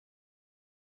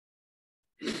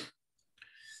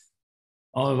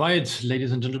All right,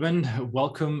 ladies and gentlemen,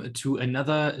 welcome to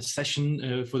another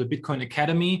session for the Bitcoin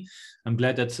Academy. I'm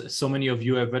glad that so many of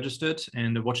you have registered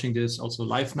and are watching this also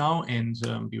live now. And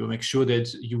we will make sure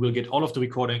that you will get all of the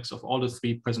recordings of all the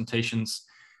three presentations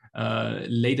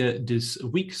later this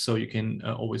week. So you can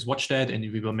always watch that. And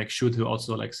we will make sure to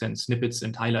also send snippets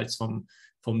and highlights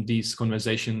from these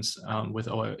conversations with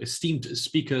our esteemed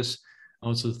speakers,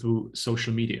 also through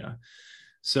social media.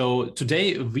 So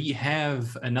today we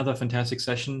have another fantastic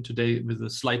session today with a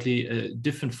slightly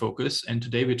different focus. And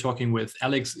today we're talking with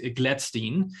Alex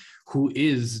Gladstein, who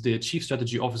is the Chief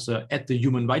Strategy Officer at the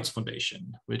Human Rights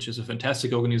Foundation, which is a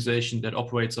fantastic organization that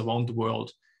operates around the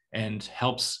world and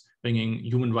helps bringing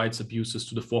human rights abuses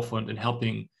to the forefront and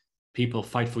helping people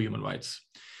fight for human rights.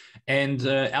 And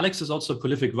Alex is also a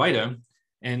prolific writer.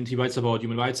 And he writes about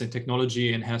human rights and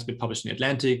technology and has been published in The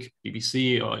Atlantic,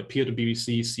 BBC, or appeared on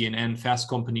BBC, CNN, Fast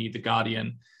Company, The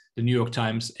Guardian, The New York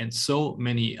Times, and so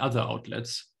many other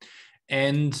outlets.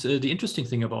 And the interesting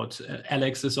thing about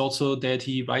Alex is also that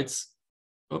he writes,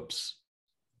 oops.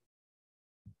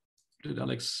 Did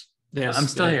Alex? I'm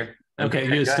still here. Okay,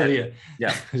 you're still here.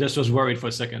 Yeah. I just was worried for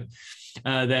a second.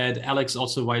 That Alex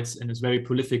also writes and is very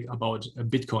prolific about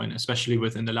Bitcoin, especially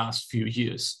within the last few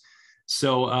years.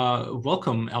 So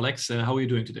welcome, Alex. How are you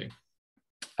doing today?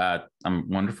 I'm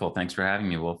wonderful. Thanks for having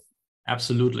me, Wolf.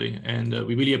 Absolutely. And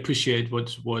we really appreciate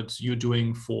what you're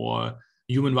doing for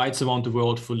human rights around the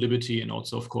world, for liberty, and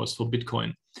also, of course, for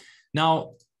Bitcoin.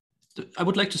 Now, I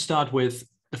would like to start with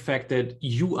the fact that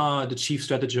you are the Chief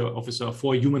Strategy Officer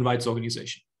for a human rights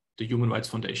organization, the Human Rights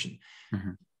Foundation.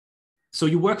 Mm-hmm. So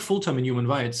you work full-time in human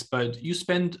rights, but you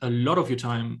spend a lot of your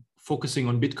time focusing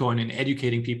on Bitcoin and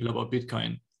educating people about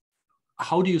Bitcoin.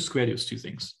 How do you square those two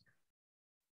things?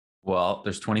 Well,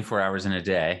 there's 24 hours in a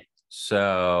day.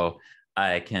 So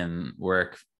I can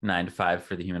work 9 to 5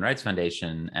 for the Human Rights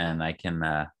Foundation, and I can,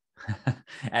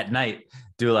 at night,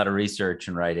 do a lot of research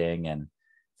and writing and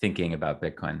thinking about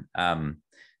Bitcoin.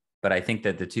 But I think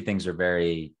that the two things are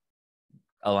very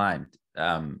aligned.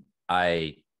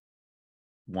 I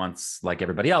once, like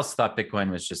everybody else, thought Bitcoin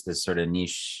was just this sort of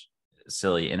niche,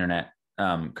 silly internet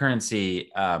currency.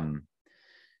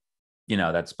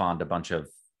 That spawned a bunch of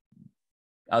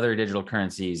other digital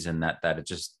currencies, and that it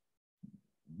just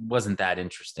wasn't that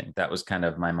interesting. That was kind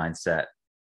of my mindset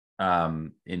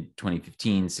in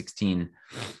 2015, 16.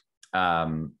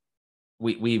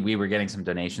 We were getting some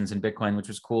donations in Bitcoin, which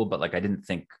was cool, but I didn't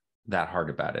think that hard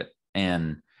about it.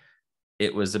 And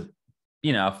it was a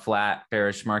flat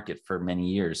bearish market for many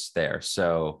years there.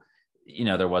 So,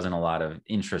 there wasn't a lot of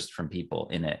interest from people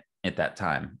in it at that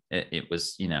time. It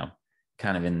was,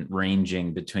 kind of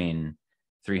ranging between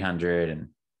 $300 and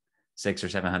 $600 or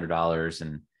 $700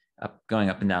 and going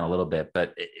up and down a little bit.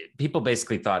 But people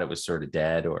basically thought it was sort of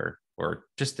dead or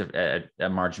just a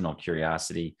marginal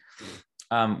curiosity.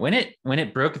 When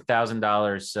it broke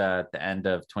 $1,000 at the end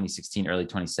of 2016, early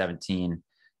 2017,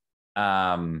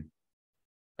 I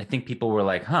think people were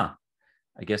like, I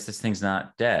guess this thing's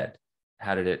not dead.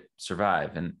 How did it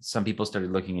survive? And some people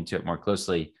started looking into it more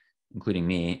closely, including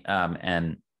me.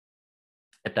 And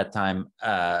at that time,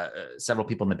 several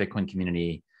people in the Bitcoin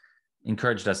community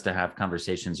encouraged us to have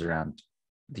conversations around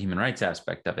the human rights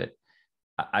aspect of it.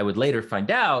 I would later find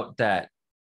out that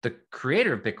the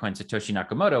creator of Bitcoin, Satoshi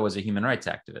Nakamoto, was a human rights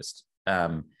activist.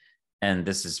 And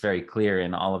this is very clear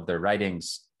in all of their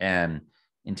writings and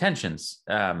intentions.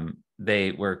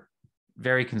 They were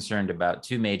very concerned about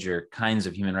two major kinds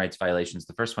of human rights violations.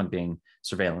 The first one being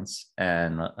surveillance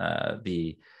and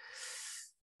the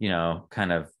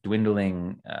kind of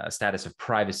dwindling status of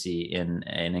privacy in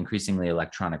an increasingly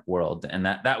electronic world. And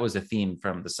that was a theme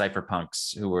from the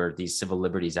cypherpunks, who were these civil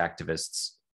liberties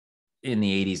activists in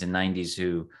the 80s and 90s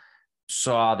who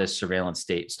saw this surveillance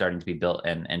state starting to be built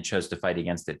and chose to fight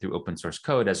against it through open source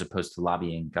code, as opposed to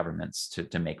lobbying governments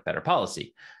to make better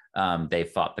policy. They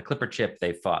fought the Clipper chip.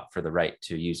 They fought for the right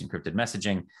to use encrypted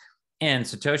messaging. And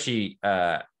Satoshi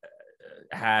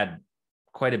had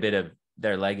quite a bit of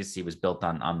their legacy was built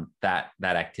on that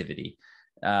activity.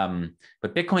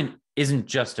 But Bitcoin isn't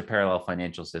just a parallel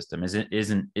financial system. It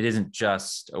isn't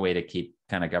just a way to keep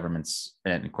kind of governments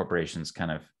and corporations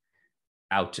kind of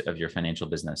out of your financial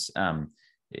business.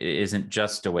 It isn't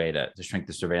just a way to shrink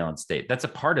the surveillance state. That's a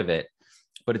part of it,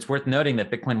 but it's worth noting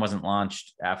that Bitcoin wasn't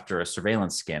launched after a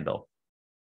surveillance scandal.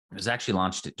 It was actually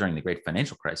launched during the Great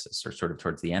Financial Crisis, or sort of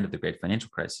towards the end of the Great Financial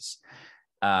Crisis.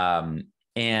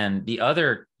 And the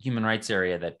other human rights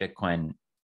area that Bitcoin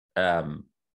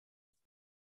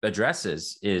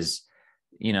addresses is,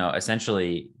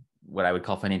 essentially what I would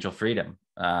call financial freedom,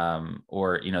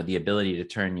 or, the ability to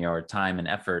turn your time and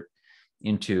effort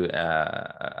into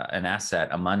an asset,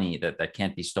 a money that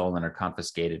can't be stolen or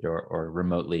confiscated or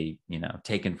remotely,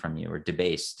 taken from you or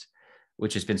debased,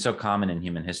 which has been so common in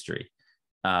human history.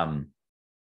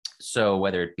 So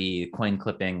whether it be coin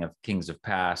clipping of kings of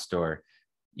past, or,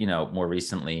 more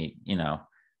recently,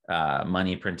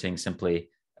 money printing simply,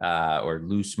 or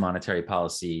loose monetary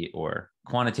policy, or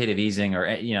quantitative easing, or,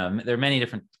 there are many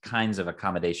different kinds of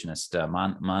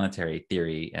accommodationist monetary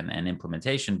theory and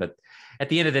implementation. But at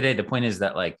the end of the day, the point is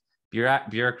that like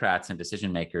bureaucrats and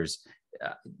decision makers,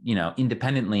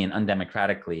 independently and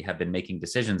undemocratically have been making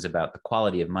decisions about the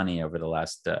quality of money over the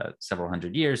last several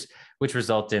hundred years, which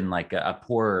result in like a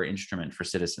poorer instrument for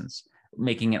citizens,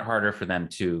 making it harder for them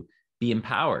to be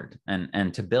empowered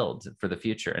and to build for the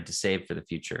future and to save for the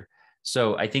future.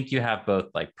 So I think you have both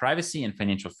like privacy and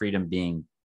financial freedom being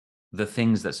the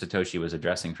things that Satoshi was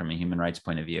addressing from a human rights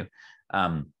point of view.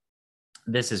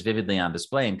 This is vividly on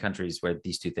display in countries where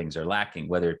these two things are lacking,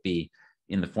 whether it be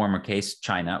in the former case,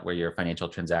 China, where your financial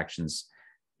transactions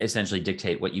essentially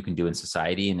dictate what you can do in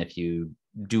society. And if you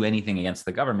do anything against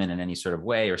the government in any sort of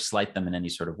way, or slight them in any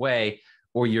sort of way,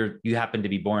 or you happen to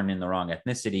be born in the wrong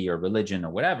ethnicity or religion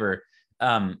or whatever,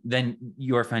 then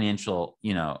your financial,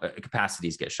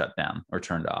 capacities get shut down or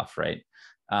turned off, right?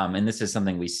 And this is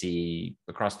something we see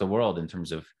across the world in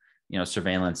terms of,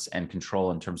 surveillance and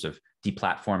control, in terms of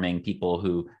deplatforming people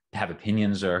who have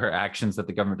opinions or actions that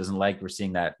the government doesn't like. We're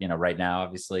seeing that, right now,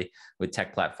 obviously, with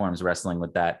tech platforms wrestling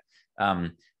with that.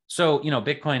 So,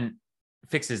 Bitcoin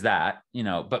fixes that,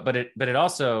 but it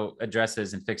also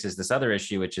addresses and fixes this other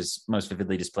issue, which is most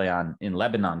vividly displayed in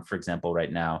Lebanon, for example,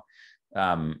 right now.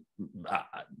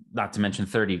 Not to mention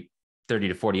 30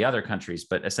 to 40 other countries,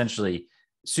 but essentially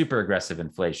super aggressive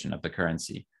inflation of the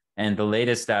currency. And the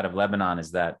latest out of Lebanon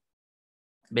is that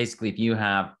basically, if you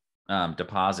have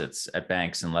deposits at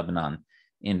banks in Lebanon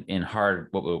in hard,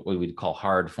 what we would call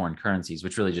hard foreign currencies,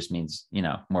 which really just means,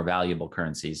 more valuable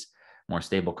currencies, more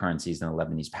stable currencies than the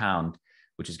Lebanese pound,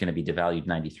 which is going to be devalued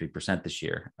 93% this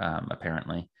year,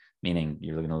 apparently, meaning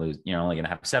you're only going to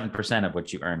have 7% of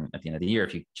what you earn at the end of the year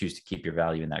if you choose to keep your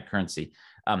value in that currency.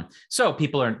 So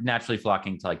people are naturally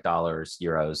flocking to like dollars,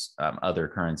 euros, other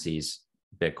currencies,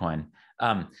 Bitcoin.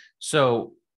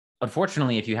 So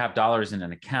unfortunately, if you have dollars in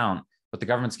an account, what the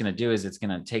government's going to do is it's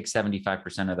going to take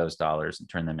 75% of those dollars and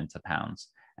turn them into pounds.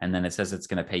 And then it says it's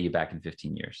going to pay you back in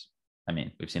 15 years. I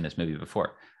mean, we've seen this movie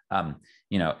before. And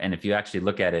if you actually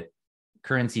look at it,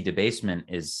 currency debasement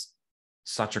is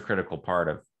such a critical part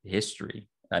of history.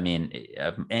 I mean,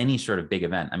 of any sort of big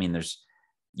event. I mean,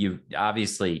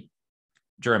 obviously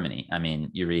Germany. I mean,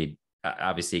 you read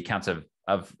obviously accounts of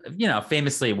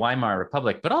famously Weimar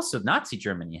Republic, but also Nazi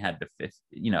Germany had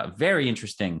very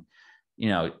interesting,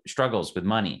 struggles with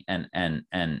money, and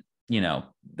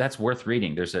that's worth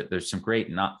reading. There's some great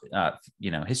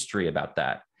history about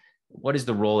that. What is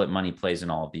the role that money plays in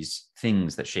all of these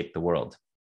things that shape the world?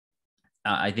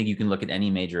 I think you can look at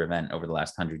any major event over the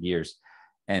last 100 years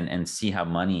and see how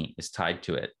money is tied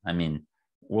to it. I mean,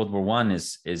 World War I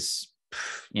is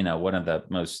one of the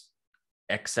most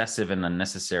excessive and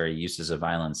unnecessary uses of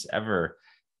violence ever,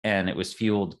 and it was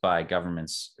fueled by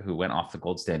governments who went off the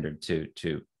gold standard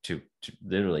to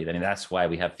literally. I mean, that's why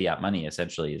we have fiat money.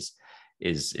 Essentially,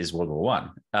 is World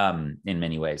War I in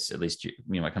many ways, at least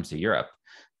when it comes to Europe.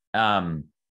 And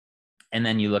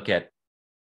then you look at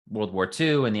World War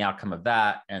II and the outcome of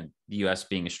that, and the U.S.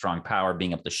 being a strong power,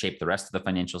 being able to shape the rest of the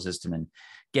financial system and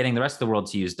getting the rest of the world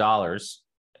to use dollars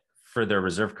for their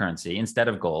reserve currency instead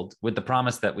of gold, with the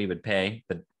promise that we would pay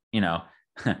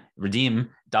redeem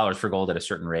dollars for gold at a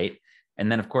certain rate.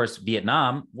 And then, of course,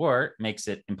 Vietnam War makes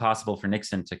it impossible for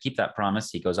Nixon to keep that promise.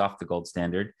 He goes off the gold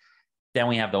standard. Then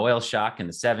we have the oil shock in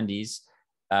the 70s.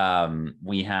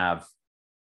 We have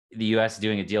the U.S.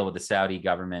 doing a deal with the Saudi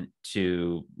government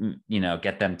to,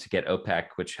 get them to get OPEC,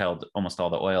 which held almost all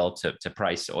the oil, to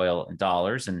price oil in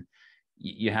dollars. And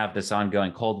you have this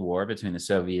ongoing Cold War between the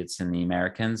Soviets and the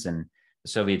Americans, and the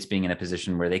Soviets being in a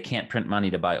position where they can't print money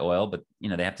to buy oil, but,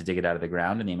 they have to dig it out of the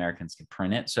ground, and the Americans can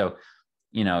print it. So,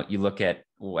 you look at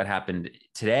what happened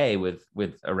today with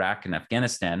Iraq and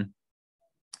Afghanistan.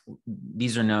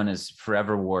 These are known as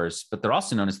forever wars, but they're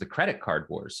also known as the credit card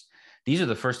wars. These are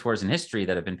the first wars in history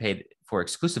that have been paid for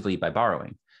exclusively by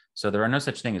borrowing. So there are no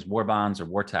such thing as war bonds or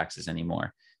war taxes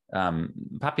anymore.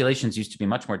 Populations used to be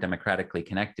much more democratically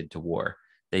connected to war.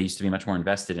 They used to be much more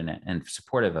invested in it and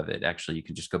supportive of it. Actually, you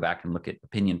can just go back and look at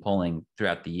opinion polling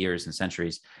throughout the years and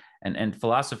centuries, and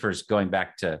philosophers going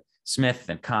back to Smith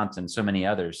and Kant and so many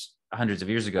others hundreds of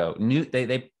years ago knew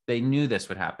they knew this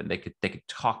would happen. They could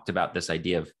talked about this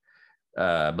idea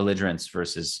of belligerence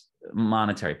versus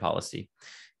monetary policy.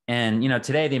 And,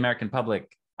 today the American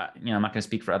public, I'm not going to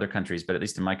speak for other countries, but at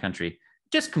least in my country,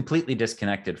 just completely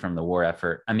disconnected from the war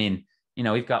effort. I mean,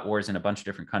 we've got wars in a bunch of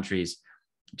different countries.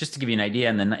 Just to give you an idea,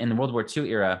 in the World War II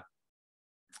era,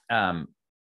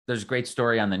 there's a great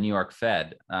story on the New York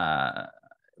Fed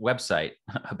website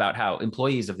about how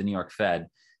employees of the New York Fed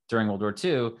during World War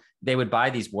II, they would buy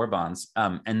these war bonds.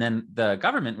 And then the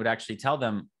government would actually tell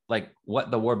them like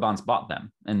what the war bonds bought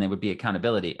them. And there would be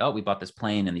accountability. Oh, we bought this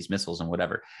plane and these missiles and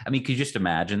whatever. I mean, could you just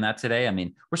imagine that today? I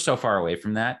mean, we're so far away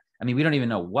from that. I mean, we don't even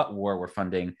know what war we're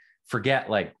funding. Forget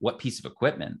like what piece of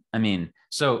equipment. I mean,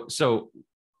 so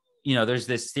there's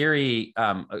this theory.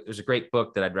 There's a great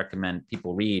book that I'd recommend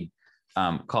people read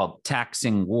called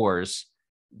Taxing Wars,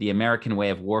 The American Way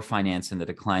of War Finance and the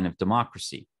Decline of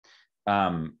Democracy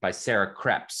by Sarah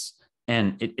Krebs.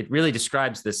 And it really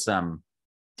describes this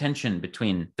tension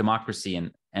between democracy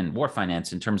and war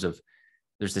finance in terms of,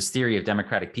 there's this theory of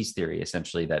democratic peace theory,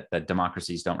 essentially, that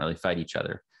democracies don't really fight each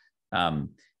other.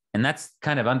 And that's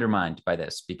kind of undermined by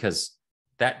this, because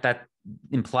that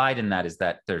implied in that is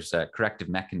that there's a corrective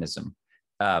mechanism,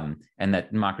 and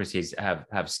that democracies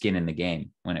have skin in the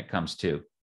game when it comes to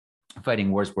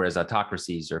fighting wars, whereas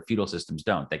autocracies or feudal systems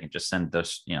don't. They can just send the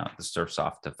serfs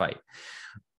off to fight.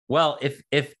 Well,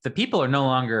 if the people are no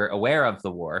longer aware of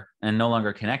the war and no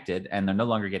longer connected, and they're no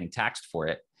longer getting taxed for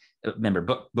it, remember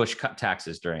Bush cut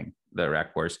taxes during the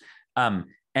Iraq wars, and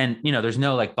there's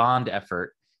no like bond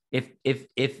effort. If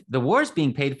the war is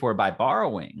being paid for by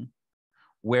borrowing,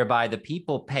 whereby the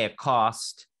people pay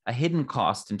a hidden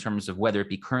cost in terms of whether it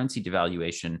be currency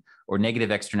devaluation or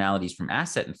negative externalities from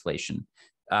asset inflation,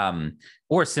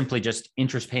 or simply just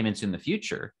interest payments in the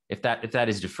future, if that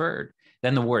is deferred,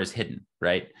 then the war is hidden,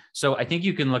 right? So I think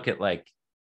you can look at like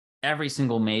every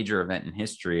single major event in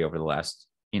history over the last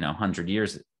 100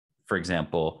 years, for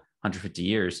example, 150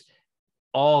 years,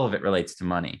 all of it relates to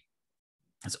money.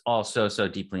 It's all so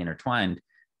deeply intertwined.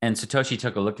 And Satoshi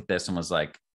took a look at this and was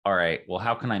like, all right, well,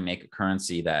 how can I make a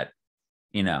currency that,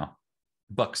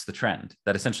 bucks the trend,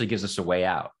 that essentially gives us a way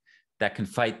out, that can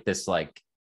fight this like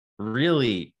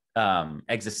really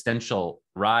existential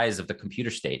rise of the computer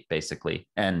state, basically,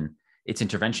 and its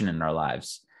intervention in our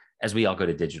lives as we all go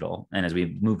to digital and as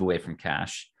we move away from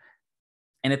cash.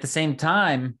 And at the same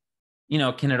time,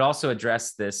 can it also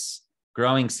address this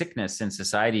growing sickness in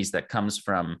societies that comes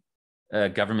from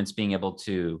governments being able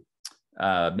to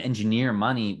engineer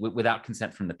money without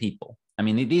consent from the people? I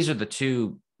mean, these are the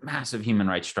two massive human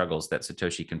rights struggles that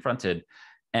Satoshi confronted.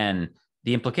 And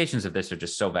the implications of this are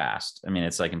just so vast. I mean,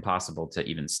 it's like impossible to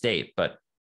even state, but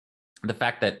the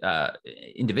fact that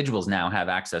individuals now have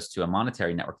access to a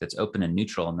monetary network that's open and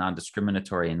neutral and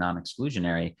non-discriminatory and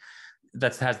non-exclusionary,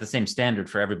 that has the same standard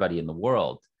for everybody in the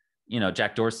world.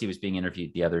 Jack Dorsey was being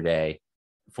interviewed the other day,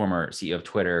 former CEO of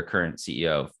Twitter, current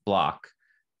CEO of Block,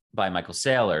 by Michael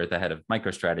Saylor, the head of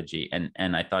MicroStrategy.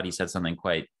 And I thought he said something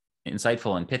quite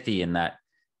insightful and pithy in that,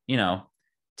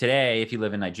 today, if you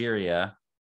live in Nigeria,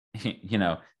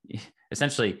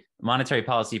 essentially monetary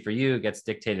policy for you gets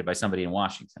dictated by somebody in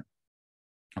Washington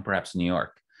or perhaps New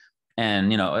York.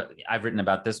 And, I've written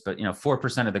about this, but,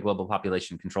 4% of the global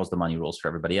population controls the money rules for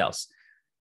everybody else.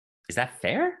 Is that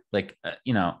fair? Like,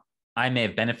 I may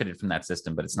have benefited from that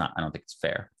system, but I don't think it's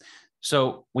fair.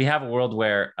 So we have a world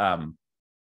where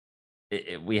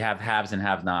we have haves and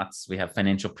have-nots. We have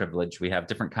financial privilege. We have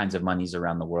different kinds of monies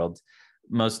around the world.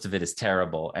 Most of it is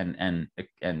terrible and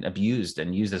abused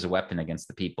and used as a weapon against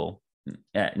the people,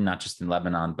 not just in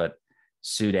Lebanon, but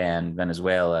Sudan,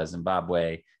 Venezuela,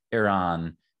 Zimbabwe,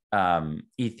 Iran,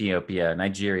 Ethiopia,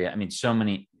 Nigeria. I mean, so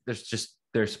many. There's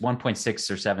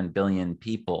 1.6 or 7 billion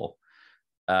people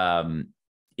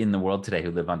in the world today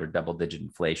who live under double-digit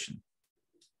inflation,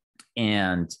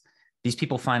 and these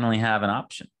people finally have an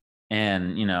option.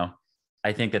 And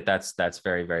I think that's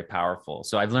very, very powerful.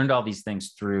 So I've learned all these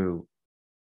things through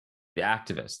the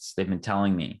activists. They've been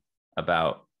telling me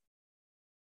about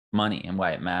money and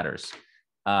why it matters.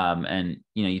 And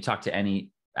you talk to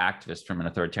any activist from an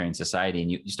authoritarian society, and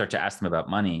you start to ask them about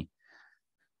money.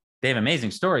 They have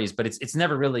amazing stories, but it's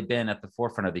never really been at the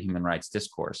forefront of the human rights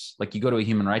discourse. Like, you go to a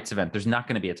human rights event, there's not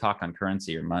going to be a talk on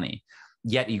currency or money.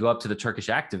 Yet you go up to the Turkish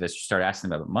activists, you start asking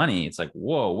them about money. It's like,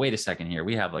 whoa, wait a second here.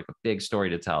 We have like a big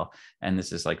story to tell. And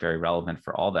this is like very relevant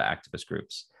for all the activist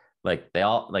groups. Like, they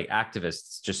all, like,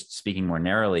 activists, just speaking more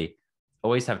narrowly,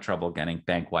 always have trouble getting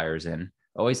bank wires in,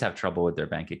 always have trouble with their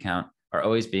bank account, are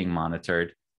always being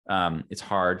monitored. It's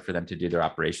hard for them to do their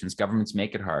operations. Governments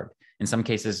make it hard. In some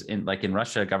cases, in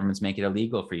Russia, governments make it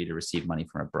illegal for you to receive money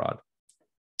from abroad.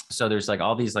 So there's like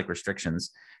all these like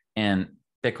restrictions, and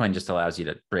Bitcoin just allows you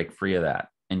to break free of that.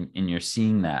 And you're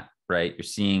seeing that, right? You're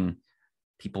seeing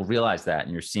people realize that,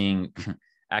 and you're seeing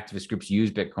activist groups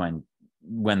use Bitcoin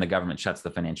when the government shuts the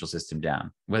financial system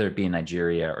down, whether it be in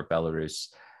Nigeria or Belarus,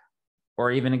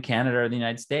 or even in Canada or the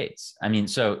United States. I mean,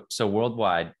 so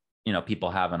worldwide, people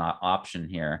have an option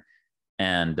here,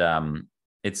 and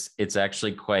it's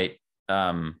actually quite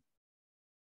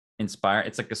inspiring.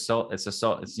 It's like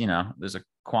there's a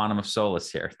quantum of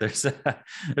solace here. There's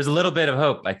a little bit of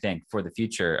hope, I think, for the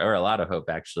future, or a lot of hope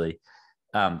actually,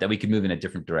 that we could move in a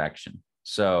different direction.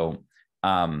 So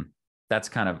that's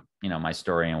kind of my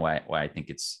story, and why I think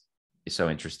it's so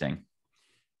interesting.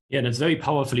 Yeah, that's very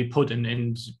powerfully put,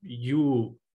 and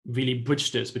you really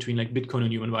bridge this between like Bitcoin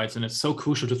and human rights, and it's so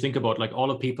crucial to think about like all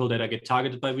the people that get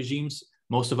targeted by regimes.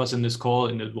 Most of us in this call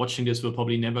and watching this will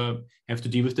probably never have to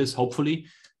deal with this, hopefully,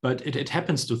 but it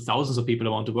happens to thousands of people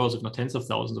around the world, if not tens of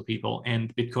thousands of people,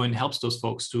 and Bitcoin helps those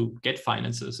folks to get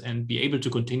finances and be able to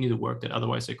continue the work that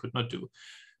otherwise they could not do.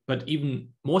 But even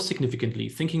more significantly,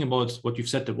 thinking about what you've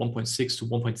said, the 1.6 to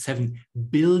 1.7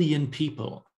 billion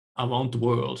people around the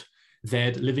world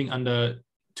that living under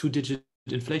two-digit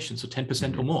inflation, so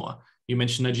 10% or more. You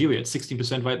mentioned Nigeria, it's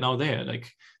 16% right now there.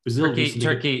 Like Brazil,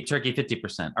 Turkey,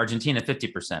 50%, Argentina,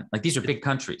 50%. Like these are big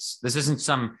countries. This isn't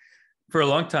for a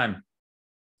long time,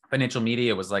 financial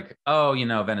media was like, oh,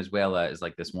 Venezuela is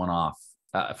like this one-off.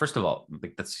 First of all,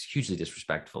 like that's hugely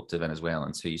disrespectful to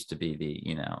Venezuelans, who used to be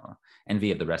the,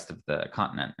 envy of the rest of the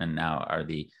continent, and now are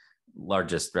the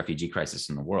largest refugee crisis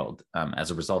in the world, as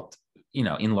a result,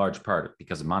 in large part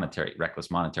because of reckless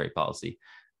monetary policy.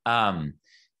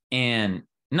 And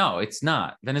no, it's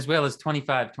not. Venezuela is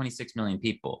 26 million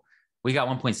people. We got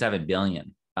 1.7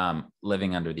 billion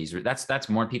living under these. That's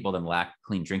more people than lack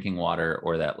clean drinking water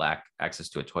or that lack access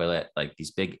to a toilet. Like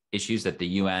these big issues that the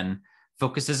UN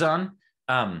focuses on.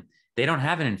 They don't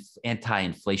have an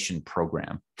anti-inflation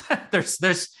program.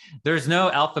 there's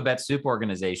no alphabet soup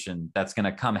organization that's going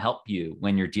to come help you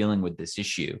when you're dealing with this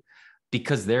issue,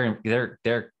 because they're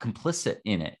complicit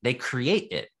in it. They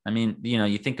create it. I mean,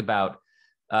 you think about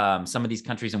some of these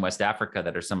countries in West Africa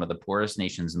that are some of the poorest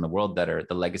nations in the world, that are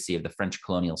the legacy of the French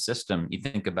colonial system. You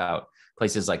think about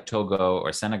places like Togo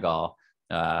or Senegal,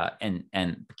 and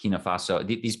Burkina Faso.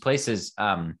 These places,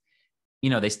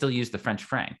 they still use the French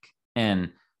franc.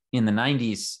 And in the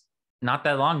 90s, not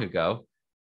that long ago,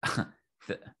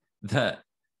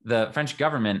 the French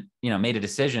government, made a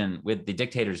decision with the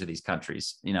dictators of these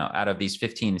countries. Out of these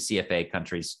 15 CFA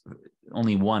countries,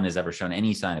 only one has ever shown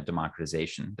any sign of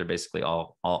democratization. They're basically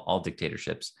all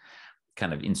dictatorships,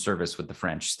 kind of in service with the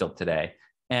French still today.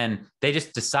 And they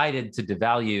just decided to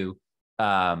devalue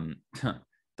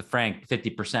the franc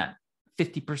 50%.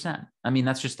 50%. I mean,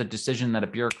 that's just a decision that a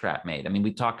bureaucrat made. I mean,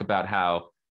 we talk about how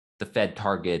the Fed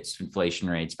targets inflation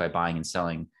rates by buying and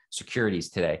selling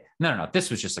securities today. No. This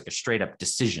was just like a straight up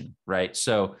decision, right?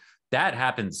 So that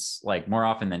happens like more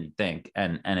often than you think.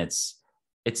 And it's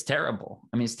terrible.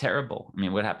 I mean, it's terrible. I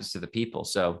mean, what happens to the people?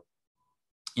 So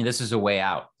this is a way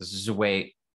out. This is a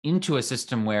way into a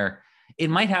system where it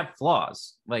might have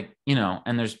flaws, like,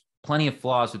 and there's plenty of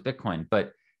flaws with Bitcoin,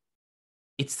 but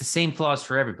it's the same flaws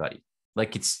for everybody.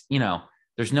 Like it's,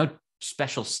 there's no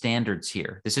special standards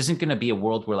here. This isn't going to be a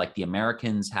world where like the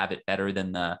Americans have it better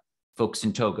than the folks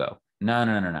in Togo.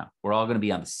 No. We're all going to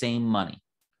be on the same money.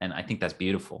 And I think that's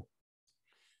beautiful.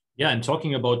 Yeah, and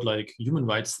talking about like human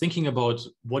rights, thinking about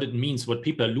what it means, what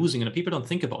people are losing, and people don't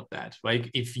think about that,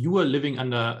 right? If you are living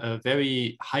under a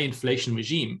very high inflation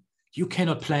regime, you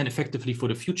cannot plan effectively for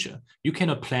the future. You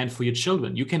cannot plan for your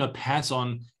children. You cannot pass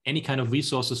on any kind of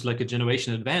resources like a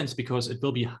generation in advance, because it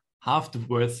will be half the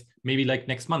worth, maybe like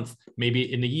next month,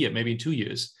 maybe in a year, maybe in 2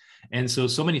 years. And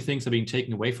so many things are being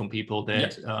taken away from people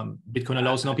that Bitcoin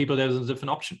allows now people there's a different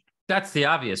option. That's the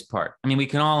obvious part. I mean, we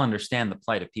can all understand the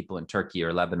plight of people in Turkey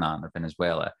or Lebanon or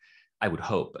Venezuela, I would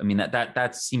hope. I mean,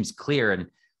 that seems clear. And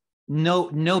no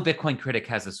Bitcoin critic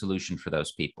has a solution for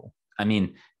those people. I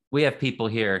mean, we have people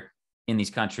here in these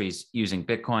countries using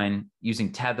Bitcoin,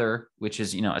 using Tether, which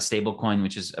is, a stable coin,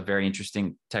 which is a very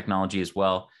interesting technology as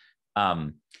well.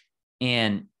 And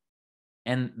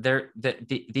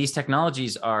these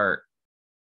technologies are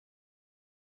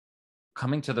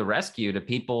coming to the rescue to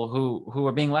people who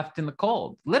are being left in the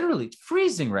cold. Literally, it's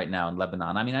freezing right now in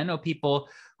Lebanon. I mean, I know people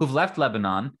who've left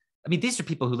Lebanon. I mean, these are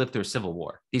people who lived through a civil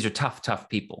war. These are tough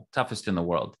people, toughest in the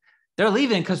world. They're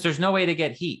leaving because there's no way to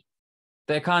get heat.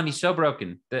 The economy's so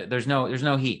broken that there's no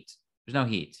heat. There's no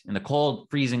heat in the cold,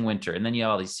 freezing winter. And then you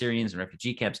have all these Syrians and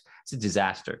refugee camps. It's a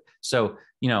disaster. So,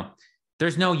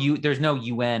 there's no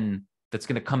UN that's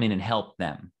going to come in and help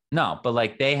them. No, but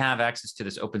like they have access to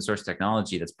this open source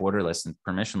technology that's borderless and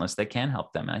permissionless. They can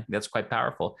help them. And I think that's quite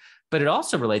powerful. But it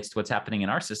also relates to what's happening in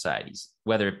our societies,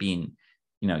 whether it be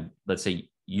let's say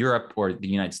Europe or the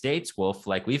United States, Wolf,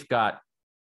 like we've got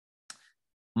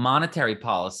monetary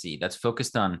policy that's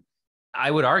focused on,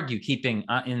 I would argue, keeping,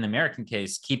 in the American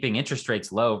case, keeping interest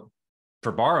rates low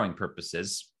for borrowing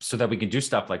purposes so that we can do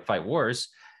stuff like fight wars.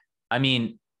 I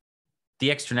mean,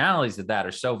 the externalities of that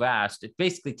are so vast. It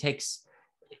basically takes,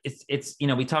 it's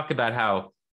we talk about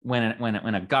how when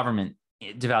a government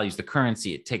devalues the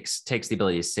currency, it takes the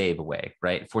ability to save away,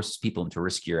 right? It forces people into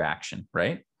riskier action,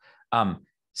 right?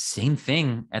 Same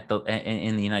thing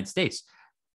in the United States.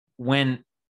 When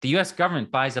the U.S.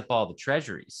 government buys up all the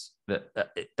treasuries,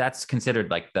 that's considered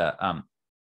like the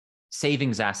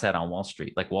savings asset on Wall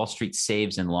Street. Like Wall Street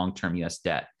saves in long-term U.S.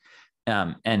 debt.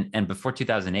 And before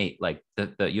 2008, like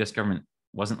the U.S. government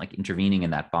wasn't like intervening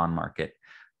in that bond market.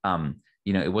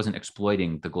 It wasn't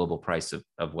exploiting the global price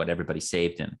of what everybody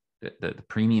saved in. The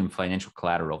premium financial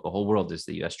collateral, the whole world is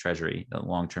the U.S. Treasury, the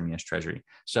long-term U.S. Treasury.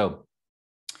 So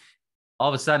all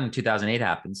of a sudden, 2008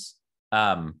 happens.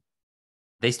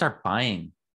 They start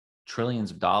buying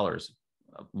trillions of dollars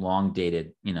of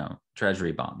long-dated,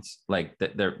 Treasury bonds. Like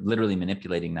they're literally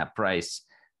manipulating that price.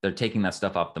 They're taking that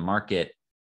stuff off the market,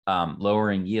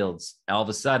 lowering yields. All of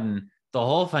a sudden, the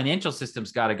whole financial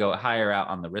system's got to go higher out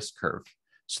on the risk curve.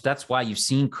 So that's why you've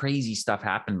seen crazy stuff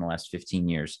happen in the last 15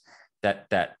 years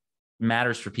that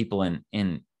matters for people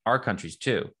in our countries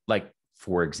too. Like,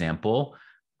 for example,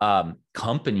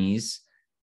 companies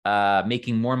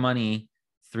making more money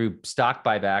through stock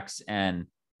buybacks and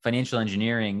financial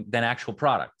engineering than actual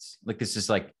products. Like this is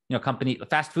like,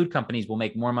 fast food companies will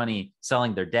make more money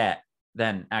selling their debt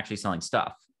than actually selling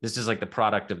stuff. This is like the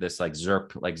product of this like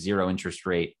ZIRP, like zero interest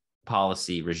rate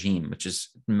policy regime, which is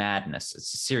madness.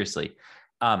 It's seriously,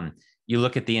 you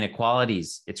look at the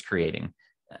inequalities it's creating.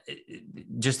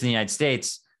 Just in the United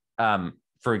States,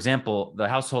 for example,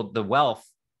 the wealth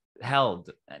held,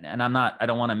 and I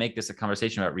don't want to make this a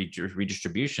conversation about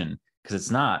redistribution because it's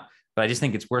not, but I just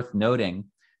think it's worth noting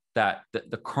that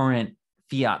the current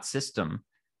fiat system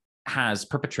has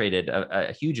perpetrated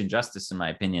a huge injustice, in my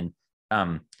opinion,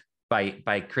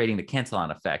 by creating the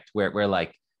Cantillon effect, where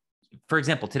like, for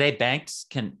example, today banks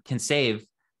can save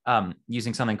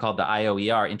using something called the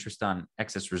IOER, interest on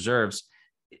excess reserves,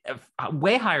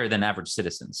 way higher than average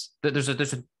citizens. There's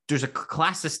a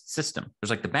classist system. There's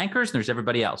like the bankers and there's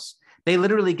everybody else. They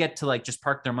literally get to like just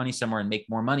park their money somewhere and make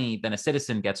more money than a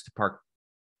citizen gets to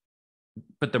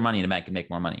put their money in a bank and make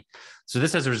more money. So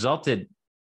this has resulted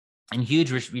in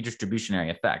huge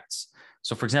redistributionary effects.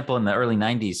 So for example, in the early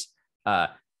 90s,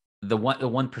 the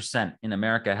 1% in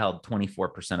America held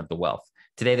 24% of the wealth.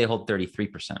 Today, they hold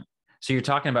 33%. So you're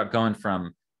talking about going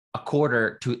from a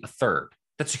quarter to a third.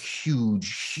 That's a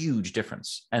huge, huge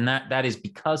difference. And that is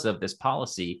because of this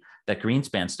policy that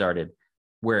Greenspan started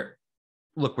where,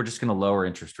 look, we're just going to lower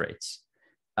interest rates.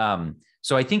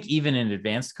 So I think even in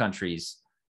advanced countries,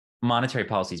 monetary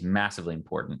policy is massively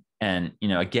important. And,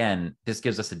 again, this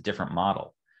gives us a different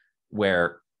model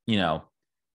where,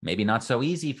 maybe not so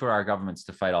easy for our governments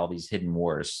to fight all these hidden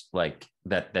wars like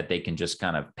that they can just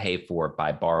kind of pay for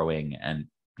by borrowing and,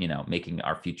 making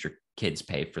our future kids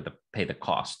pay the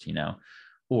cost,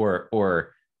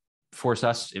 or force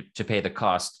us to pay the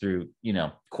cost through,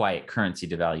 quiet currency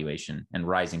devaluation and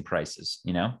rising prices,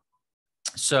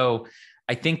 So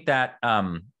I think that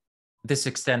this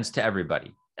extends to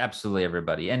everybody, absolutely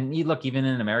everybody. And you look, even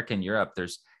in America and Europe,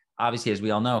 there's obviously, as we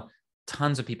all know,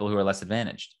 tons of people who are less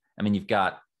advantaged. I mean, you've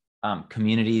got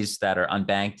communities that are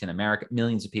unbanked in America,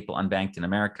 millions of people unbanked in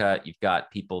America. You've got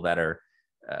people that are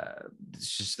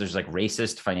there's like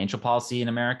racist financial policy in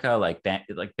America. Like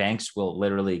banks will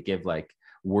literally give like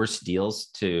worse deals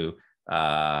to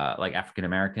like African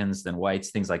Americans than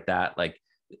whites, things like that. Like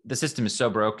the system is so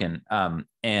broken.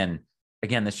 And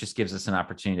again, this just gives us an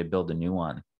opportunity to build a new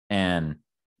one and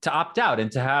to opt out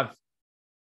and to have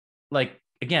like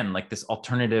this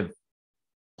alternative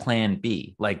plan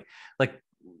B. Like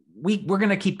we're going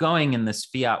to keep going in this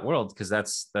fiat world because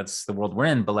that's the world we're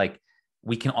in. But like,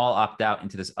 we can all opt out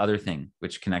into this other thing,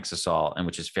 which connects us all and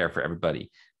which is fair for everybody.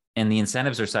 And the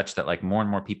incentives are such that like more and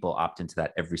more people opt into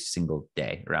that every single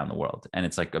day around the world. And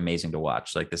it's like amazing to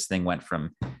watch. Like this thing went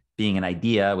from being an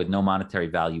idea with no monetary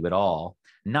value at all,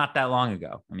 not that long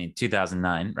ago. I mean,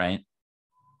 2009, right?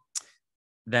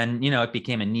 Then, it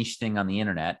became a niche thing on the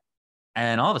internet.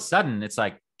 And all of a sudden it's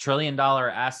like $1 trillion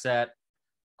asset,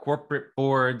 corporate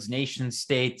boards, nation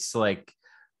states, like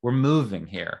we're moving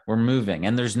here. We're moving.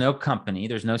 And there's no company,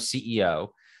 there's no CEO,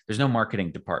 there's no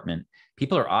marketing department.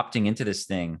 People are opting into this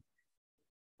thing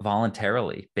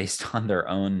voluntarily based on their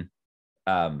own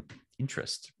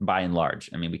interest by and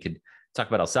large. I mean, we could talk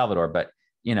about El Salvador, but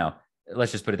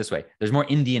let's just put it this way. There's more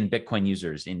Indian Bitcoin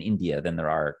users in India than there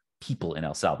are people in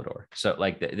El Salvador. So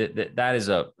like that is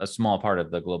a small part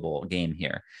of the global game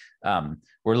here.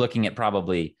 We're looking at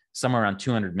probably somewhere around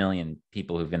 200 million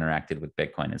people who've interacted with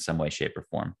Bitcoin in some way, shape, or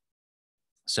form.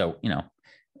 So,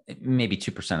 maybe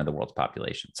 2% of the world's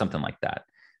population, something like that.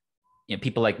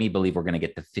 People like me believe we're going to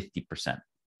get to 50%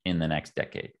 in the next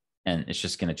decade, and it's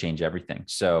just going to change everything.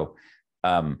 So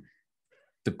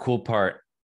the cool part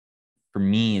for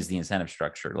me is the incentive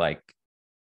structure. Like,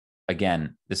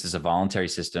 again, this is a voluntary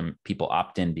system. People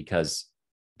opt in because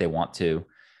they want to.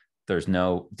 There's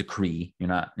no decree.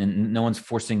 No one's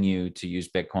forcing you to use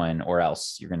Bitcoin, or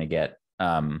else you're going to get,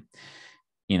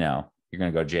 you're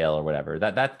going to go to jail or whatever.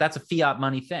 That's a fiat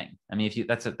money thing. I mean,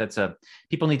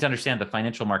 people need to understand the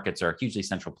financial markets are hugely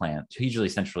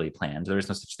centrally planned. There is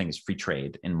no such thing as free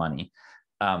trade in money.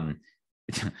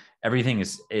 Everything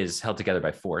is held together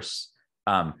by force.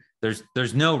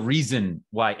 There's no reason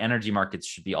why energy markets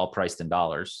should be all priced in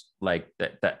dollars. Like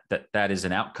that is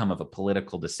an outcome of a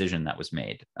political decision that was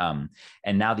made. And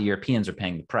now the Europeans are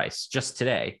paying the price. Just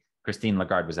today, Christine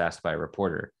Lagarde was asked by a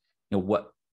reporter,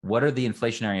 what are the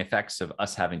inflationary effects of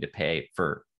us having to pay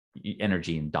for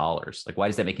energy in dollars? Like, why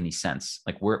does that make any sense?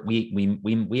 Like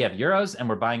we have euros and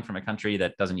we're buying from a country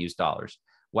that doesn't use dollars.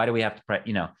 Why do we have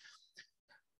to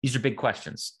these are big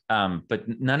questions. But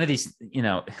none of these,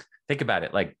 think about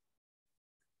it. Like,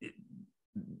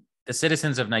 the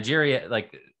citizens of Nigeria,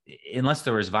 like, unless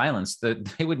there was violence,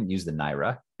 they wouldn't use the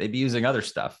naira. They'd be using other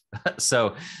stuff.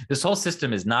 So this whole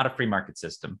system is not a free market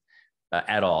system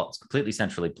at all. It's completely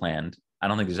centrally planned. I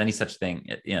don't think there's any such thing.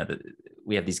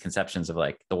 We have these conceptions of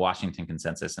like the Washington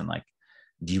consensus and like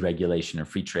deregulation or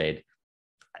free trade.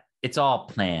 It's all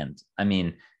planned. I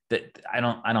mean, I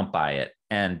don't buy it.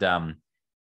 And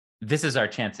this is our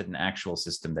chance at an actual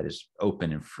system that is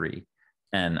open and free.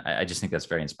 And I just think that's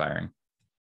very inspiring.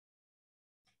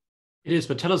 It is,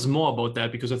 but tell us more about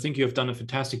that, because I think you have done a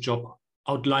fantastic job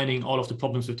outlining all of the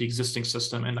problems with the existing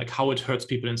system and like how it hurts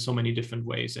people in so many different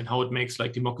ways and how it makes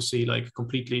like democracy like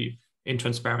completely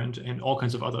intransparent and all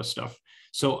kinds of other stuff.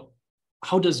 So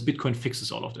how does Bitcoin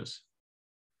fixes all of this?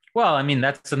 Well, I mean,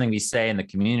 that's something we say in the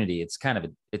community. It's kind of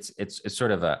it's sort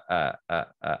of a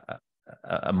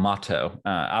motto.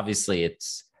 Obviously,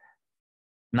 it's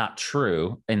not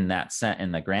true in that sense,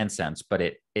 in the grand sense, but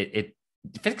it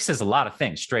fixes a lot of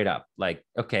things straight up. Like,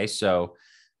 okay, so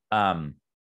currency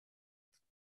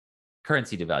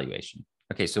devaluation.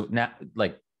 Okay, so now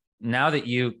that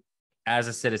you, as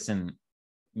a citizen,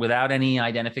 without any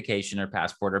identification or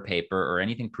passport or paper or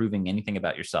anything proving anything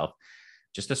about yourself,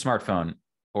 just a smartphone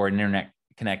or an internet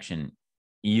connection,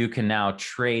 you can now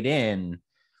trade in,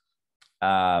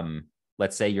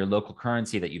 let's say, your local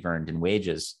currency that you've earned in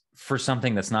wages for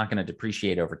something that's not going to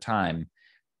depreciate over time.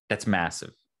 That's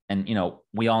massive. And,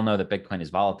 we all know that Bitcoin is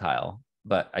volatile,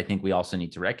 but I think we also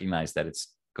need to recognize that it's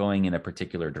going in a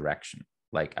particular direction.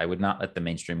 Like, I would not let the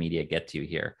mainstream media get to you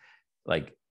here.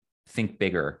 Like, think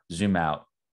bigger, zoom out.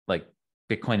 Like,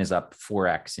 Bitcoin is up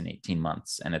 4x in 18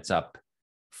 months and it's up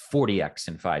 40x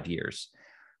in 5 years.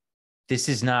 This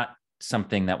is not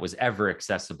something that was ever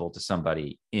accessible to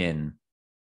somebody in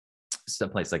some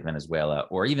place like Venezuela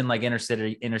or even like inner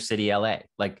city LA.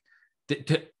 Like,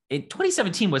 in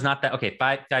 2017 was not that, okay,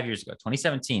 five years ago,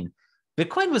 2017,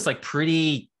 Bitcoin was like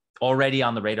pretty already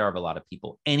on the radar of a lot of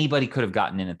people. Anybody could have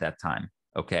gotten in at that time.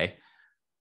 Okay.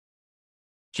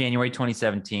 January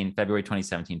 2017, February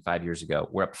 2017, 5 years ago,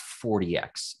 we're up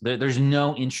 40x. There's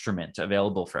no instrument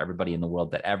available for everybody in the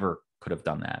world that ever could have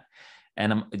done that.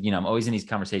 And I'm always in these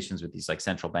conversations with these like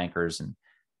central bankers and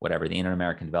whatever, the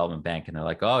Inter-American Development Bank. And they're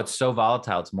like, oh, it's so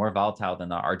volatile. It's more volatile than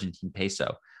the Argentine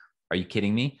peso. Are you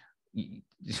kidding me?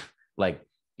 Like,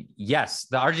 yes,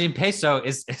 the Argentine peso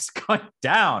is going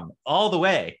down all the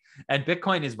way, and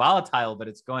Bitcoin is volatile, but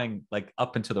it's going like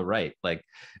up and to the right. Like,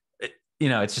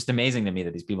 it's just amazing to me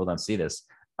that these people don't see this.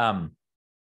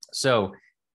 So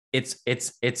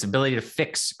its ability to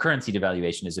fix currency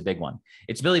devaluation is a big one.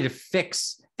 Its ability to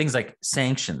fix things like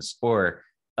sanctions or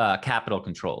capital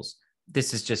controls.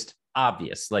 This is just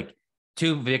obvious. Like,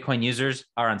 2 Bitcoin users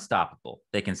are unstoppable.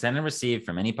 They can send and receive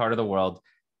from any part of the world.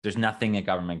 There's nothing a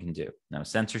government can do. No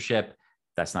censorship.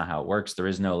 That's not how it works. There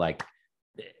is no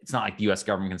it's not like the US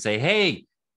government can say, hey,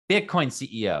 Bitcoin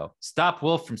CEO, stop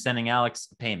Wolf from sending Alex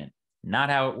a payment.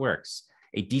 Not how it works.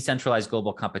 A decentralized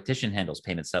global competition handles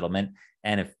payment settlement.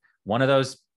 And if one of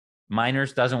those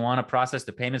miners doesn't want to process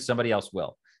the payment, somebody else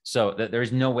will. So there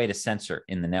is no way to censor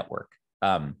in the network.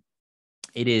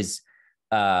 It is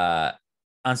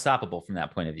unstoppable from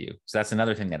that point of view. So that's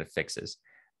another thing that it fixes.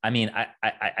 I mean,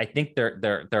 I think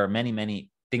there are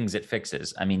many things it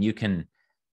fixes. I mean, you can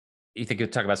you think you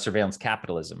talk about surveillance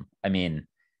capitalism. I mean,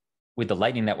 with the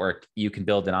Lightning Network, you can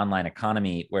build an online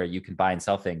economy where you can buy and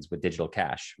sell things with digital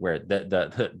cash, where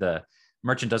the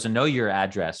merchant doesn't know your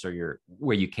address or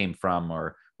where you came from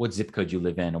or what zip code you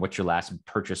live in or what your last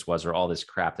purchase was or all this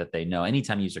crap that they know.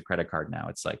 Anytime you use a credit card now,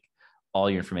 it's like all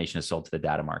your information is sold to the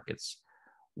data markets.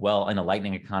 Well, in a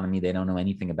Lightning economy, they don't know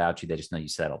anything about you. They just know you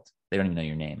settled. They don't even know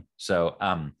your name. So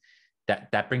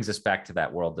that brings us back to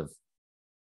that world of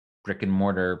brick and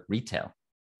mortar retail,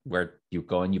 where you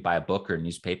go and you buy a book or a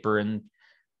newspaper and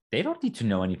they don't need to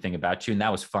know anything about you. And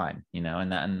that was fine,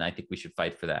 and I think we should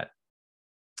fight for that.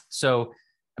 So,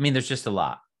 I mean, there's just a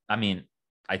lot. I mean,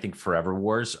 I think forever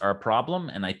wars are a problem.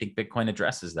 And I think Bitcoin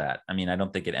addresses that. I mean, I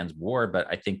don't think it ends war, but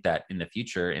I think that in the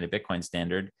future, in a Bitcoin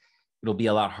standard, it'll be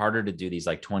a lot harder to do these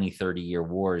like 20, 30-year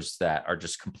wars that are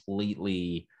just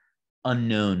completely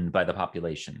unknown by the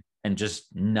population and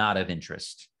just not of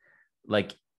interest.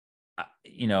 Like,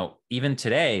 even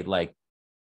today, like,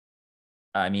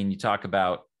 I mean, you talk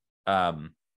about, the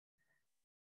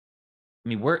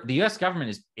U.S.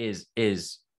 government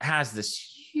has this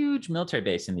huge military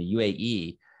base in the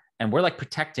UAE, and we're like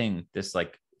protecting this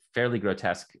like fairly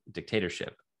grotesque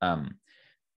dictatorship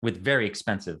with very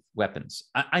expensive weapons.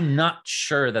 I'm not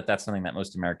sure that that's something that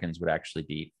most Americans would actually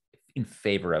be in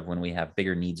favor of when we have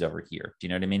bigger needs over here. Do you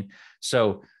know what I mean?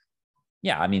 So,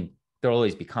 yeah, I mean, there'll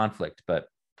always be conflict, but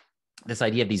this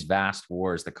idea of these vast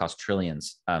wars that cost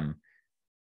trillions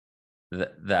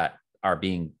that are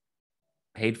being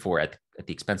paid for at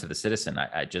the expense of the citizen,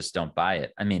 I just don't buy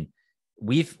it. I mean,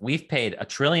 we've paid $1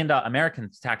 trillion.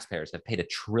 American taxpayers have paid $1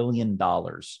 trillion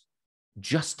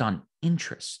just on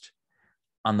interest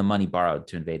on the money borrowed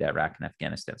to invade Iraq and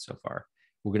Afghanistan so far.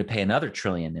 We're going to pay another $1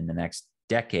 trillion in the next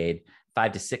decade,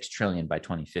 $5 to $6 trillion by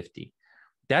 2050.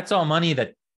 That's all money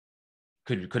that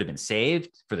could have been saved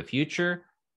for the future,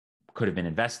 could have been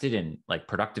invested in like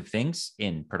productive things,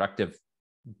 in productive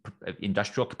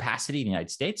industrial capacity in the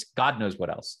United States. God knows what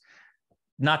else.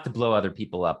 Not to blow other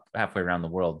people up halfway around the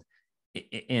world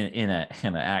in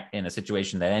a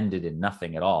situation that ended in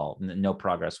nothing at all, no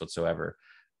progress whatsoever,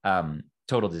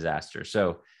 total disaster.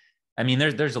 So, I mean,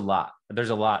 there's a lot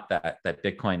that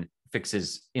Bitcoin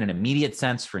fixes in an immediate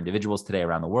sense for individuals today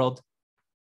around the world.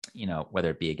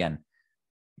 Whether it be, again,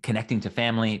 connecting to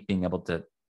family, being able to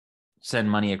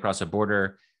send money across a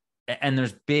border, and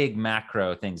there's big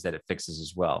macro things that it fixes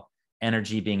as well.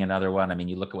 Energy being another one. I mean,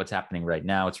 you look at what's happening right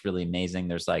now, it's really amazing.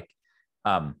 There's like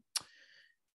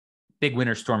big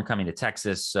winter storm coming to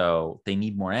Texas, so they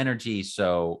need more energy.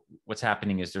 So what's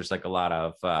happening is there's like a lot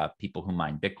of people who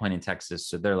mine Bitcoin in Texas.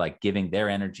 So they're like giving their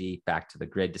energy back to the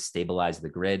grid to stabilize the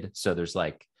grid. So there's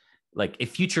like a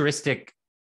futuristic,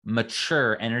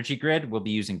 mature energy grid will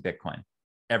be using Bitcoin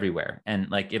everywhere. And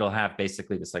like, it'll have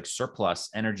basically this like surplus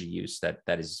energy use that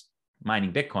is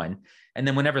mining Bitcoin. And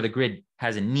then whenever the grid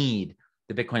has a need,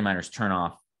 the Bitcoin miners turn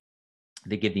off,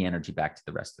 they give the energy back to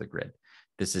the rest of the grid.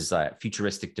 This is a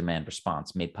futuristic demand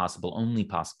response made only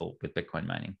possible with Bitcoin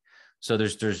mining. So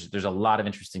there's a lot of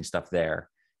interesting stuff there.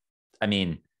 I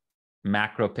mean,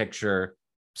 macro picture,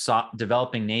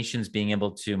 developing nations being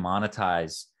able to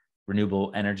monetize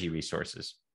renewable energy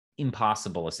resources,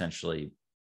 impossible essentially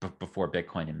before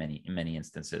Bitcoin in many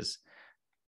instances.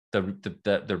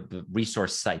 The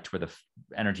resource site where the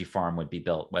energy farm would be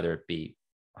built, whether it be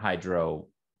hydro,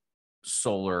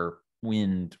 solar,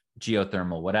 wind,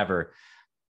 geothermal, whatever,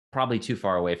 probably too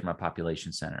far away from a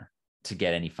population center to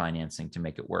get any financing to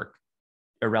make it work.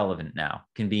 Irrelevant now.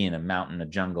 Can be in a mountain, a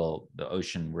jungle, the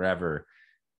ocean, wherever.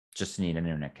 Just need an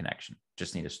internet connection.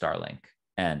 Just need a Starlink,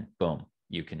 and boom,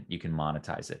 you can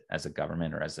monetize it as a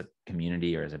government or as a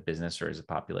community or as a business or as a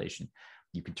population.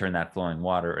 You can turn that flowing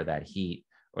water or that heat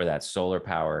or that solar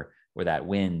power or that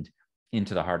wind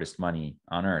into the hardest money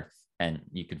on earth, and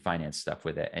you can finance stuff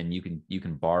with it, and you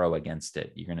can borrow against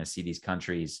it. You're going to see these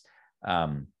countries,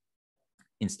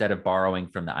 instead of borrowing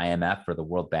from the IMF or the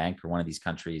World Bank or one of these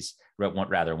countries,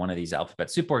 rather one of these alphabet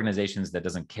soup organizations that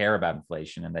doesn't care about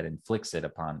inflation and that inflicts it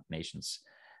upon nations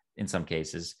in some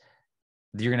cases,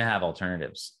 you're going to have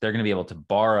alternatives. They're going to be able to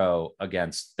borrow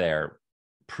against their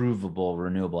provable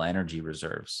renewable energy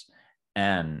reserves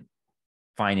and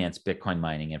finance Bitcoin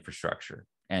mining infrastructure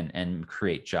and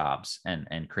create jobs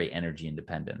and create energy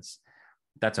independence.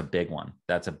 That's a big one.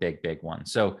 That's a big one.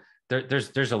 So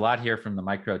there's a lot here from the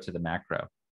micro to the macro.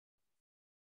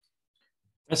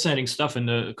 Fascinating stuff. And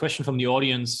the question from the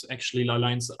audience actually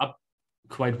lines up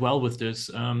quite well with this.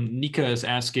 Nika is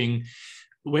asking,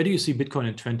 where do you see Bitcoin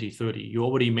in 2030? You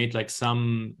already made like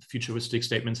some futuristic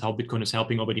statements, how Bitcoin is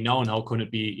helping already now and how can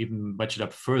it be even ratcheted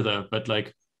up further. But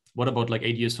like, what about like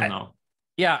 8 years from now?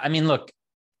 Yeah, I mean, look,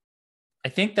 I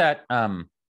think that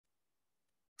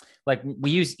like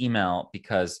we use email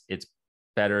because it's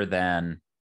better than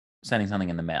sending something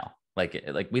in the mail.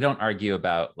 Like we don't argue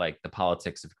about like the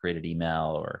politics of created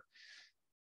email or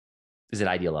is it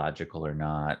ideological or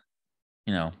not.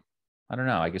 You know, I don't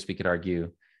know. I guess we could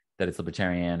argue that it's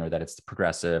libertarian or that it's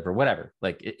progressive or whatever.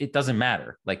 Like it doesn't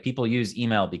matter. Like people use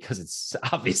email because it's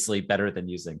obviously better than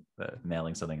using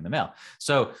mailing something in the mail.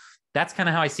 So that's kind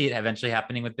of how I see it eventually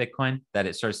happening with Bitcoin, that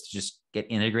it starts to just get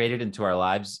integrated into our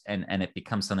lives and it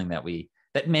becomes something that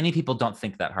many people don't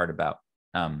think that hard about,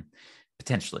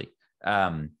 potentially.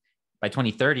 By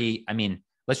 2030, I mean,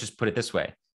 let's just put it this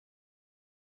way.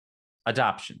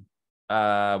 Adoption.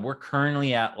 We're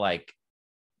currently at like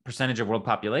percentage of world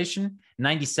population,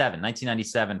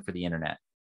 1997 for the internet.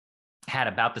 Had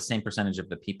about the same percentage of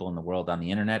the people in the world on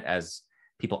the internet as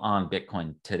people on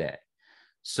Bitcoin today.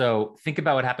 So think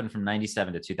about what happened from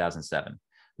 97 to 2007.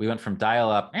 We went from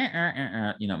dial-up,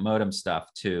 modem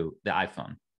stuff to the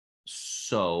iPhone.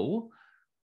 So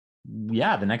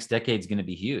yeah, the next decade is going to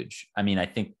be huge. I mean, I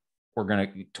think we're going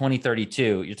to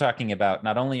 2032. You're talking about,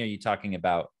 not only are you talking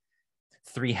about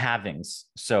three halvings,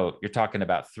 so you're talking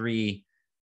about three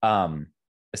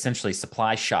essentially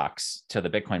supply shocks to the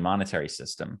Bitcoin monetary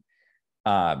system,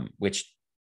 which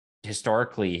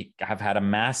historically have had a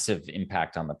massive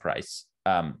impact on the price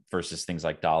versus things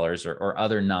like dollars or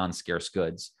other non-scarce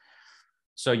goods.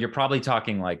 So you're probably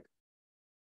talking like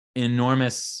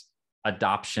enormous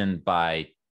adoption by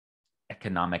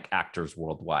economic actors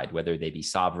worldwide, whether they be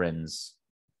sovereigns,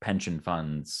 pension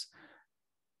funds,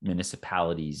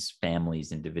 municipalities,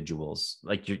 families, individuals.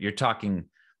 Like you're talking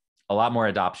a lot more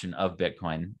adoption of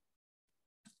Bitcoin,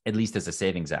 at least as a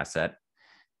savings asset.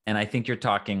 And I think you're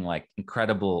talking like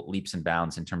incredible leaps and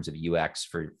bounds in terms of UX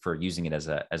for using it as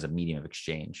a medium of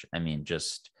exchange. I mean,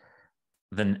 just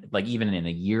then, like even in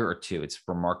a year or two, it's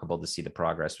remarkable to see the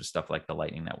progress with stuff like the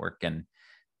Lightning Network. And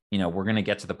we're going to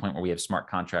get to the point where we have smart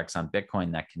contracts on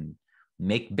Bitcoin that can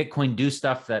make Bitcoin do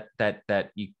stuff that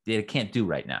it can't do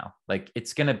right now. Like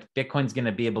Bitcoin's going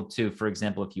to be able to, for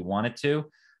example, if you wanted to,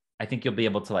 I think you'll be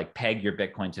able to like peg your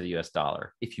Bitcoin to the US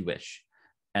dollar if you wish.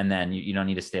 And then you don't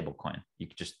need a stable coin. You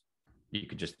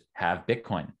could just have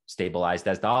Bitcoin stabilized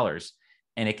as dollars,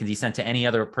 and it can be sent to any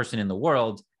other person in the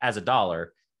world as a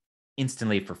dollar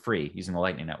instantly for free using the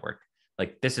Lightning Network.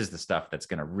 Like this is the stuff that's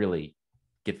going to really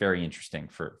get very interesting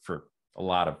for a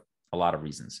lot of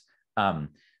reasons.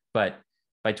 But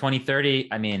by 2030,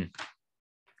 I mean,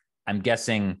 I'm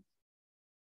guessing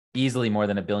easily more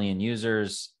than 1 billion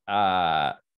users,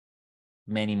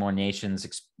 many more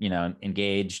nations,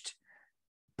 engaged.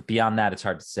 Beyond that, it's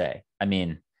hard to say. I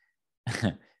mean,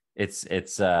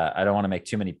 it's I don't want to make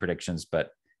too many predictions, but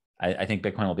I think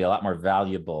Bitcoin will be a lot more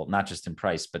valuable, not just in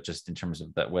price, but just in terms of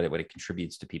what it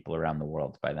contributes to people around the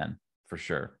world by then, for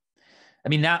sure. I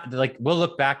mean, now, like we'll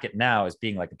look back at now as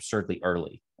being like absurdly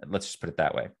early. Let's just put it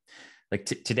that way. Like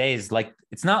today is like,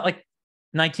 it's not like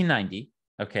 1990,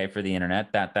 okay, for the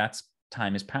internet. That's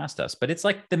time has passed us, but it's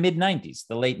like the mid 90s,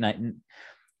 the late night.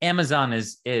 Amazon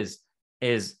is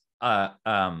a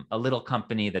little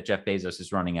company that Jeff Bezos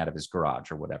is running out of his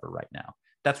garage or whatever right now.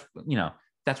 That's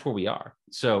where we are.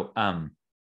 So, act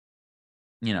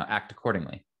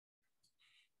accordingly.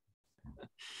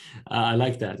 I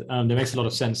like that. That makes a lot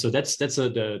of sense. So that's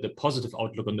the positive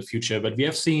outlook on the future. But we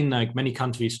have seen like many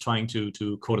countries trying to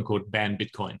quote unquote ban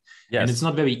Bitcoin, and it's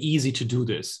not very easy to do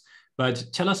this. But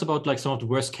tell us about like some of the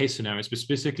worst case scenarios, but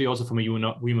specifically also from a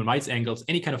human rights angles.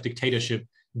 Any kind of dictatorship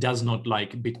does not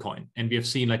like Bitcoin, and we have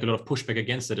seen like a lot of pushback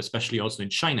against it, especially also in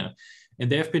China, and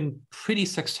they have been pretty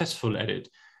successful at it.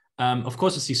 Of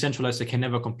course, it's decentralized; they can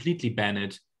never completely ban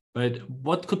it. But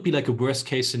what could be like a worst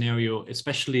case scenario,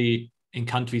 especially in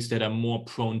countries that are more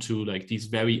prone to like these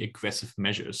very aggressive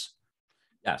measures?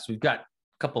 Yeah, so we've got a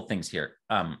couple things here.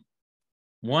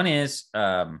 One is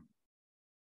the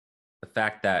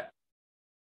fact that,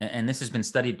 and this has been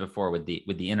studied before with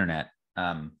the internet,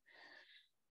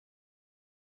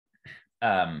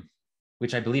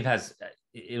 which I believe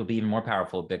it'll be even more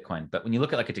powerful with Bitcoin. But when you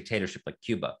look at like a dictatorship like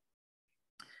Cuba,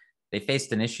 they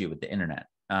faced an issue with the internet.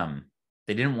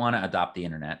 They didn't want to adopt the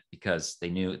internet because they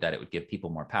knew that it would give people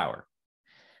more power.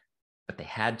 But they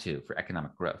had to, for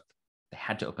economic growth, they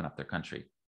had to open up their country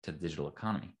to the digital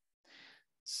economy.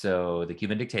 So the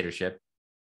Cuban dictatorship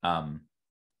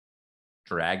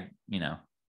dragged,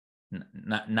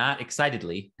 not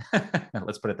excitedly,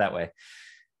 let's put it that way,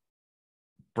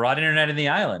 brought internet in the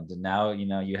island. And now,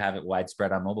 you have it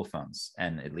widespread on mobile phones,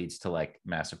 and it leads to like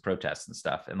massive protests and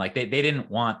stuff. And like, they didn't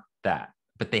want that,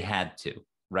 but they had to,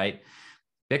 right?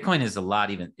 Bitcoin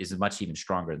is much even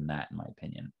stronger than that, in my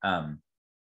opinion.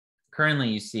 currently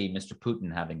you see Mr.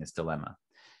 Putin having this dilemma.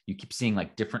 You keep seeing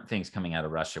like different things coming out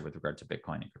of Russia with regard to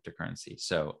Bitcoin and cryptocurrency.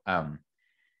 So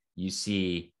you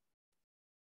see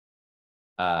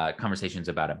conversations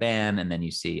about a ban, and then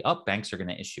you see, oh, banks are going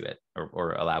to issue it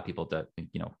or allow people to,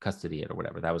 custody it or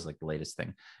whatever. That was like the latest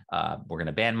thing. We're going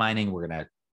to ban mining. We're going to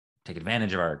take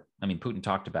advantage of Putin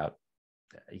talked about,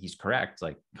 he's correct.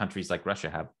 Like countries like Russia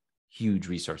have huge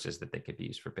resources that they could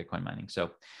use for Bitcoin mining.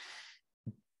 So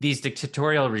these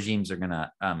dictatorial regimes are going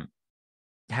to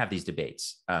have these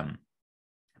debates.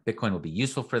 Bitcoin will be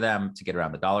useful for them to get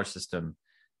around the dollar system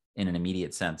in an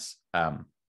immediate sense,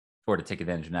 or to take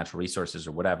advantage of natural resources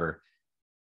or whatever.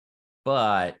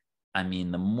 But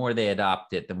the more they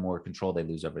adopt it, the more control they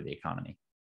lose over the economy.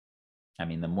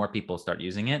 The more people start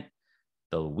using it,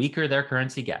 the weaker their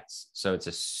currency gets. So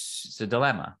it's a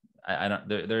dilemma.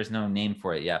 There's no name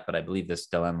for it yet, but I believe this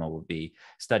dilemma will be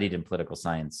studied in political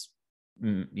science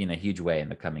in a huge way in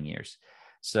the coming years.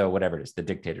 So whatever it is, the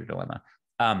dictator dilemma.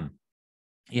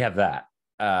 You have that,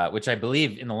 which I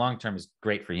believe in the long term is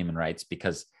great for human rights,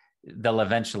 because they'll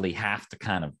eventually have to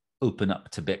kind of open up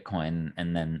to Bitcoin,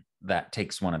 and then that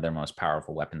takes one of their most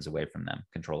powerful weapons away from them,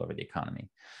 control over the economy.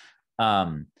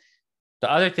 The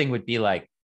other thing would be like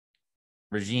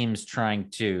regimes trying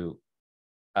to,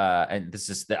 and this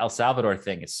is the El Salvador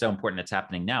thing. It's so important it's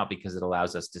happening now because it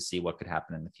allows us to see what could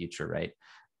happen in the future, right?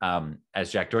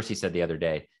 As Jack Dorsey said the other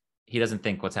day, he doesn't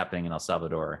think what's happening in El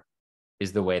Salvador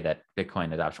is the way that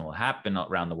Bitcoin adoption will happen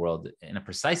around the world in a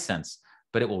precise sense,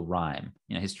 but it will rhyme.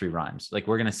 History rhymes. Like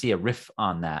we're going to see a riff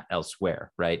on that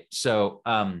elsewhere, right? So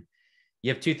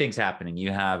you have two things happening.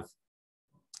 You have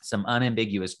some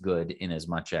unambiguous good in as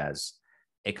much as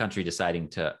a country deciding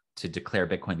to declare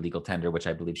Bitcoin legal tender, which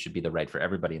I believe should be the right for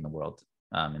everybody in the world,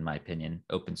 in my opinion.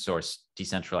 Open source,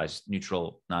 decentralized,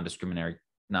 neutral,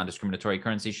 non-discriminatory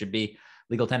currency should be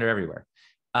legal tender everywhere.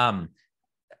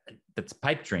 That's a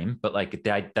pipe dream, but like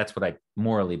that's what I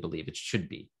morally believe it should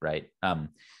be, right?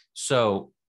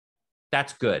 So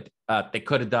that's good. They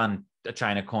could have done a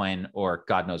China coin or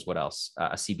God knows what else,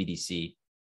 a CBDC,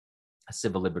 a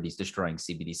civil liberties destroying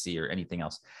CBDC or anything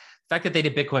else. The fact that they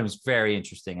did Bitcoin was very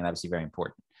interesting and obviously very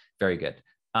important, very good.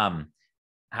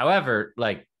 However,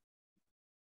 like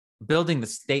building the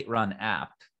state-run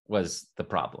app was the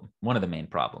problem, one of the main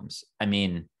problems.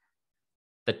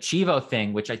 The Chivo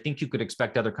thing, which I think you could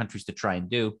expect other countries to try and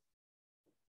do,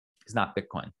 is not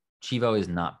Bitcoin. Chivo is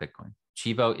not Bitcoin.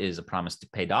 Chivo is a promise to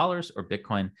pay dollars or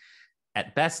Bitcoin.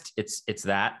 At best, it's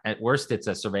that. At worst, it's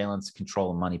a surveillance, control,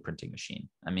 and money printing machine.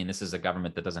 This is a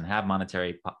government that doesn't have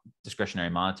discretionary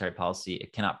monetary policy.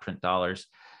 It cannot print dollars,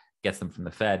 gets them from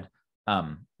the Fed.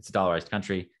 It's a dollarized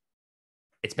country.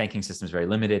 Its banking system is very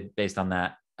limited based on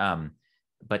that.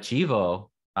 But Chivo,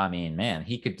 man,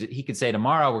 he could say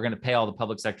tomorrow we're going to pay all the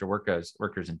public sector workers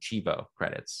in Chivo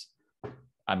credits.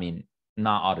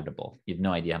 Not auditable. You have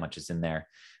no idea how much is in there.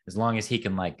 As long as he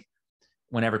can, like,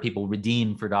 whenever people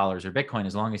redeem for dollars or Bitcoin,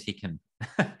 as long as he can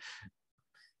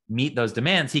meet those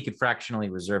demands, he could fractionally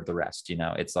reserve the rest.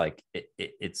 It's like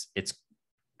it's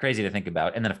crazy to think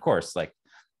about. And then of course, like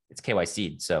it's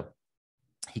KYC'd, so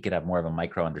he could have more of a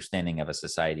micro understanding of a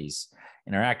society's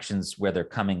interactions where they're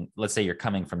coming. Let's say you're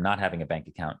coming from not having a bank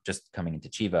account, just coming into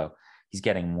Chivo. He's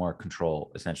getting more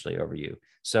control essentially over you.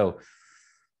 So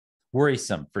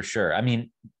worrisome for sure.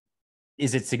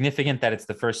 Is it significant that it's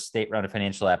the first state-run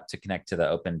financial app to connect to the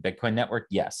open Bitcoin network?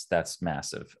 Yes, that's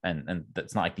massive. And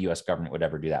that's not like the US government would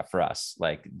ever do that for us,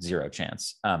 like zero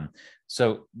chance.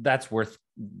 So that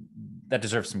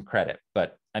deserves some credit.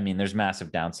 But there's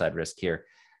massive downside risk here.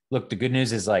 Look, the good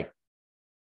news is we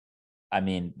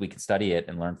can study it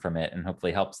and learn from it and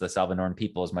hopefully helps the Salvadoran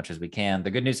people as much as we can.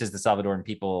 The good news is the Salvadoran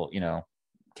people,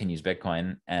 can use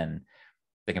Bitcoin and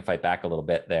they can fight back a little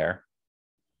bit there.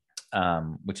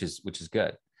 Which is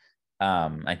good.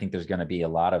 I think there's going to be a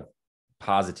lot of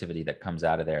positivity that comes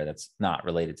out of there that's not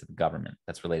related to the government,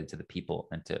 that's related to the people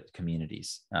and to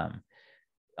communities,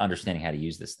 understanding how to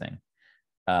use this thing.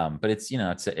 But it's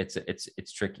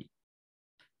tricky.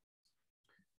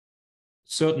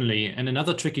 Certainly. And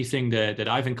another tricky thing that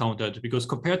I've encountered, because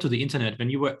compared to the internet, when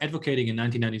you were advocating in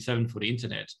 1997 for the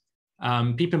internet,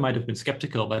 people might have been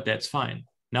skeptical, but that's fine.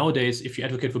 Nowadays, if you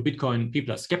advocate for Bitcoin,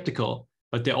 people are skeptical,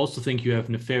 but they also think you have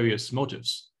nefarious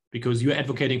motives because you're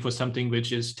advocating for something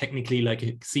which is technically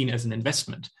like seen as an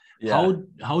investment. Yeah.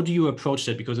 How do you approach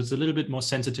that? Because it's a little bit more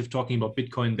sensitive talking about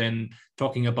Bitcoin than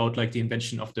talking about like the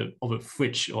invention of a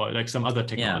fridge or like some other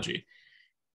technology.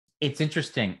 Yeah. It's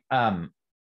interesting.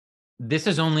 This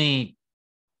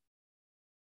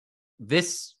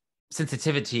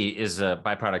sensitivity is a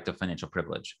byproduct of financial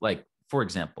privilege. Like, for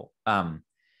example,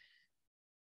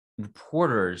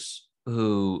 reporters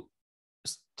who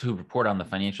report on the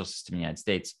financial system in the United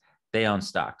States, they own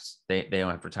stocks. They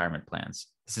don't have retirement plans.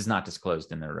 This is not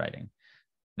disclosed in their writing.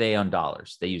 They own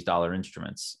dollars. They use dollar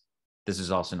instruments. This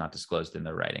is also not disclosed in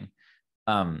their writing.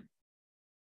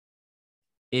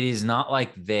 It is not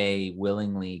like they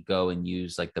willingly go and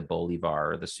use like the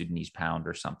Bolivar or the Sudanese pound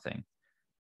or something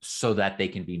so that they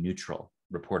can be neutral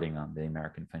reporting on the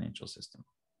American financial system.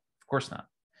 Of course not.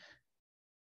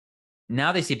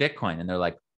 Now they see Bitcoin and they're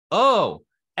like, oh,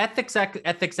 ethics.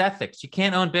 You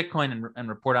can't own Bitcoin and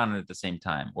report on it at the same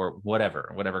time, or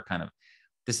whatever kind of,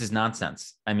 this is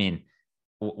nonsense. I mean,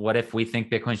 what if we think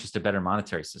Bitcoin is just a better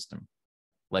monetary system?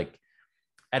 Like,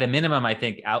 at a minimum, I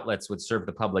think outlets would serve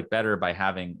the public better by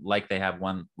having, like they have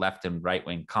one left and right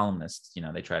wing columnists, you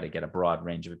know, they try to get a broad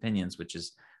range of opinions, which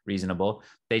is reasonable.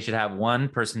 They should have one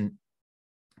person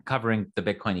covering the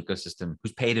Bitcoin ecosystem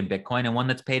who's paid in Bitcoin and one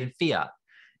that's paid in fiat.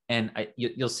 And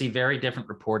you'll see very different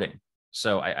reporting.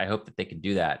 So I hope that they can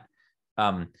do that.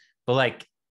 But like,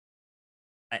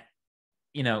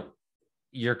 you know,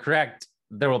 you're correct.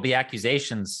 There will be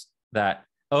accusations that,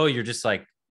 oh, you're just like,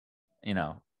 you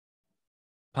know,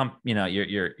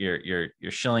 you're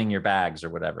shilling your bags or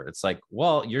whatever. It's like,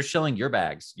 well, you're shilling your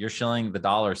bags. You're shilling the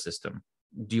dollar system.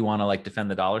 Do you want to like defend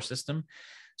the dollar system?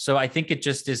 So I think it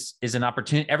just is an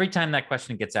opportunity. Every time that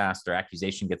question gets asked or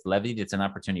accusation gets levied, it's an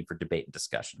opportunity for debate and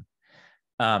discussion.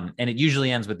 And it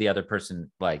usually ends with the other person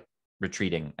like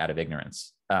retreating out of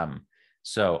ignorance.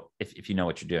 So if you know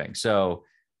what you're doing. So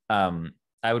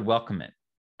I would welcome it.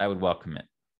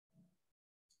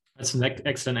 That's an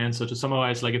excellent answer. To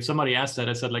summarize, like if somebody asked that,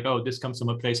 I said like, oh, this comes from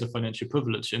a place of financial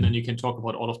privilege. And then you can talk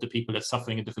about all of the people that's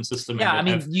suffering a different system. Yeah, I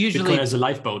mean, usually Bitcoin as a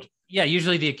lifeboat. Yeah,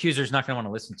 usually the accuser is not going to want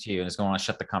to listen to you and is going to want to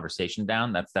shut the conversation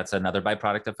down. That's another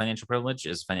byproduct of financial privilege,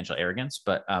 is financial arrogance.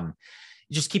 But you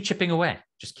just keep chipping away.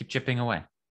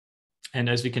 And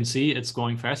as we can see, it's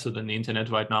going faster than the internet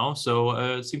right now. So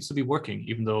it seems to be working,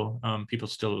 even though people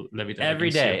still levy that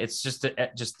every day. It's just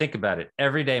think about it.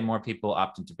 Every day, more people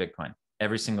opt into Bitcoin.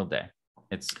 Every single day.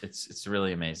 It's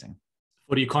really amazing.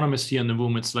 For the economists here in the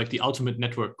room, it's like the ultimate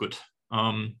network good.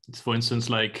 It's, for instance,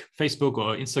 like Facebook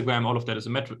or Instagram, all of that is a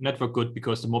network good,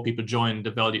 because the more people join,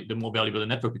 the more valuable the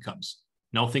network becomes.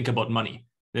 Now think about money,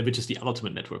 which is the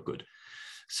ultimate network good.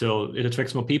 So it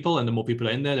attracts more people, and the more people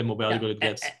are in there, the more valuable it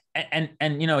gets.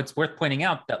 And you know, it's worth pointing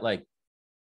out that like,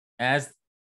 as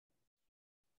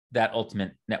that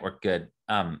ultimate network good,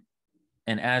 and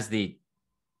as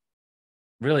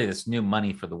really this new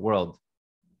money for the world,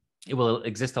 it will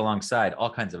exist alongside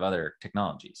all kinds of other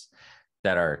technologies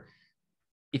that are,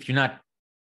 if you're not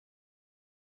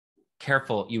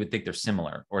careful, you would think they're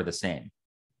similar or the same.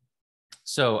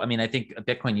 So, I mean, I think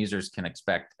Bitcoin users can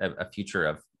expect a future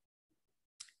of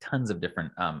tons of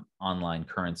different online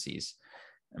currencies.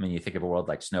 I mean, you think of a world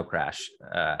like Snow Crash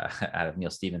out of Neil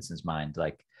Stephenson's mind,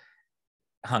 like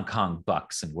Hong Kong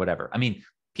bucks and whatever. I mean,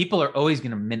 people are always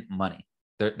going to mint money.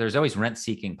 There's always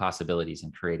rent-seeking possibilities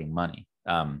in creating money.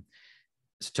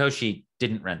 Satoshi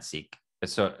didn't rent-seek,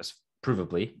 so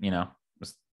provably, you know,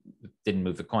 didn't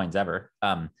move the coins ever,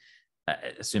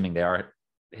 assuming they are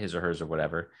his or hers or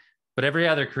whatever. But every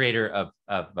other creator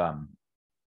of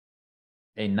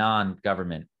a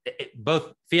non-government,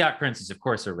 both fiat currencies, of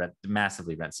course, are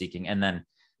massively rent-seeking, and then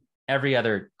every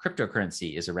other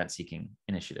cryptocurrency is a rent-seeking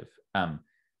initiative.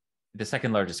 The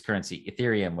second largest currency,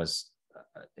 Ethereum, was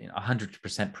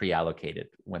 100% pre-allocated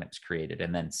when it was created,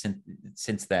 and then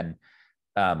since then,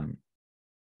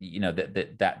 you know,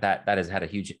 that has had a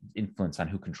huge influence on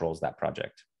who controls that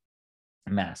project.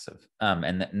 Massive.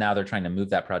 And now they're trying to move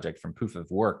that project from proof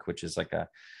of work, which is like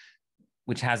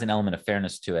which has an element of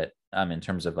fairness to it, in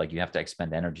terms of like you have to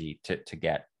expend energy to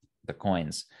get the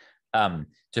coins,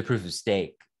 to proof of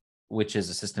stake, which is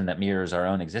a system that mirrors our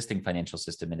own existing financial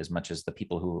system, in as much as the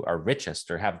people who are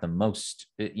richest or have the most,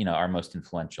 you know, are most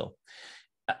influential,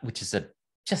 which is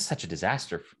just such a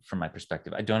disaster from my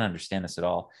perspective. I don't understand this at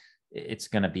all. It's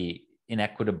going to be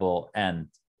inequitable and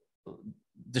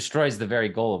destroys the very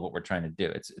goal of what we're trying to do.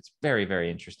 It's very,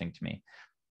 very interesting to me.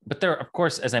 But there, of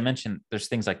course, as I mentioned, there's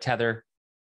things like Tether,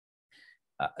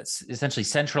 essentially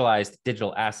centralized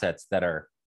digital assets that are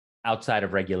outside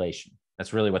of regulation.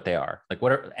 That's really what they are. Like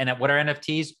what are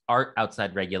NFTs? Art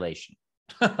outside regulation.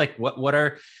 Like what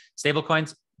are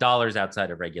stablecoins? Dollars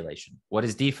outside of regulation. What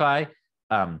is DeFi?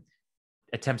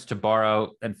 Attempts to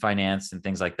borrow and finance and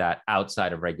things like that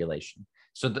outside of regulation.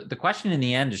 So the question in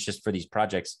the end is just for these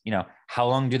projects, you know, how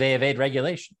long do they evade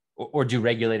regulation, or do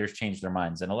regulators change their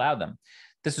minds and allow them?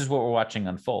 This is what we're watching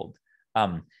unfold.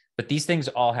 But these things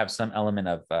all have some element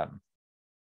of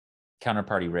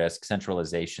counterparty risk,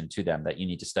 centralization to them that you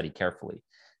need to study carefully.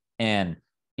 And,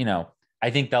 I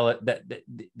think that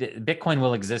Bitcoin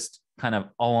will exist kind of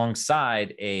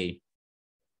alongside a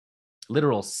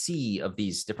literal sea of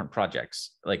these different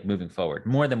projects, like moving forward,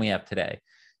 more than we have today,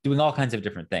 doing all kinds of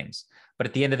different things. But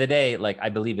at the end of the day, like, I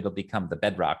believe it'll become the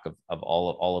bedrock of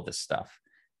all of this stuff.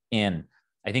 And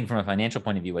I think from a financial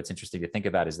point of view, what's interesting to think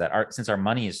about is that since our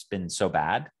money has been so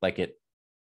bad, like it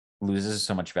loses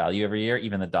so much value every year,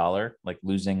 even the dollar, like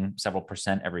losing several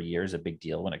percent every year is a big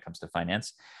deal when it comes to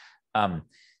finance.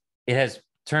 It has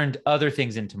turned other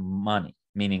things into money,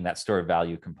 meaning that store of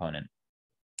value component.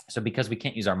 So because we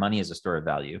can't use our money as a store of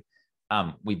value,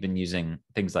 we've been using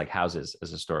things like houses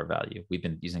as a store of value. We've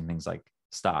been using things like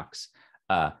stocks,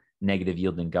 negative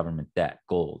yielding government debt,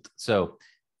 gold. So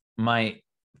my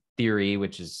theory,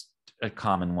 which is a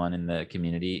common one in the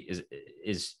community,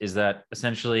 is that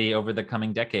essentially over the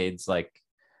coming decades, like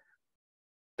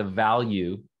the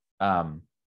value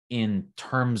in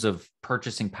terms of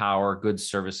purchasing power, goods,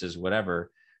 services,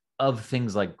 whatever, of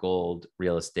things like gold,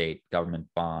 real estate, government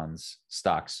bonds,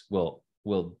 stocks will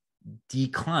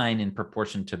decline in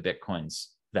proportion to Bitcoin's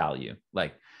value.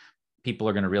 Like, people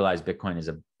are going to realize Bitcoin is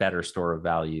a better store of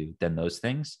value than those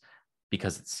things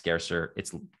because it's scarcer,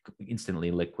 it's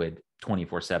instantly liquid,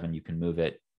 24/7. You can move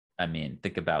it. I mean,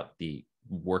 think about the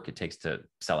work it takes to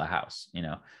sell a house,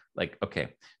 like,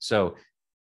 okay, so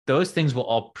those things will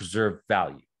all preserve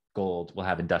value. Gold will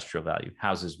have industrial value.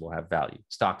 Houses will have value.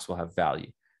 Stocks will have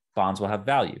value. Bonds will have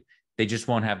value. They just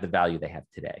won't have the value they have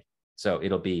today. So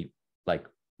it'll be like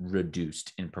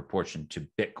reduced in proportion to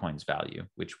Bitcoin's value,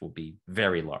 which will be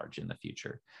very large in the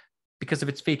future because of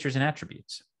its features and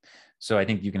attributes. So I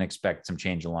think you can expect some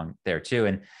change along there too.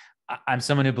 And I'm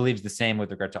someone who believes the same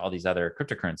with regard to all these other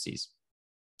cryptocurrencies.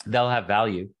 They'll have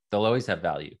value. They'll always have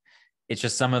value. It's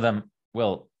just some of them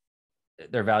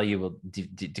their value will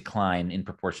decline in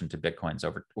proportion to Bitcoin's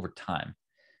over time,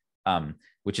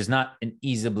 which is not an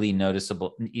easily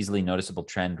noticeable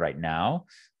trend right now,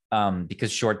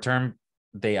 because short term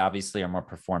they obviously are more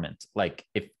performant. Like,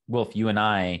 if you and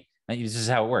I, this is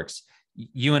how it works.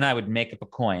 You and I would make up a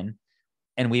coin,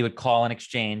 and we would call an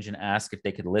exchange and ask if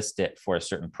they could list it for a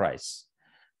certain price.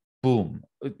 Boom,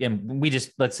 and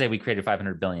let's say we created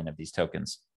 500 billion of these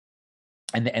tokens.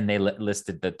 And they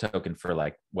listed the token for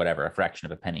like whatever, a fraction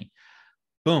of a penny.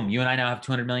 Boom, you and I now have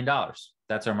 $200 million.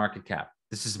 That's our market cap.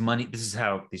 This is money. This is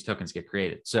how these tokens get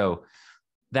created. So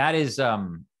that is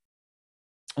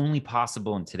only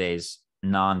possible in today's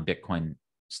non-Bitcoin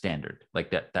standard.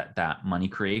 Like that money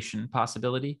creation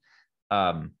possibility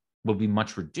will be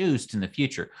much reduced in the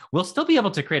future. We'll still be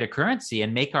able to create a currency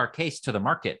and make our case to the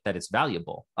market that it's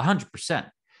valuable,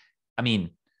 100%. I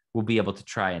mean, we'll be able to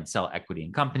try and sell equity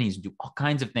in companies, do all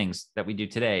kinds of things that we do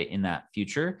today in that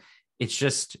future. It's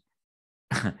just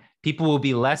people will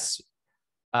be less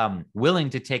willing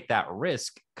to take that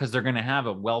risk because they're going to have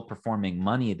a well-performing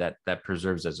money that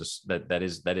preserves that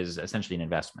is essentially an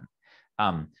investment.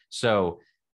 So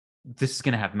this is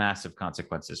going to have massive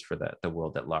consequences for the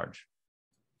world at large.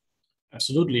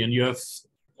 Absolutely, and you have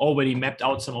already mapped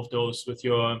out some of those with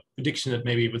your prediction that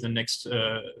maybe within the next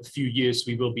few years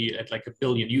we will be at like 1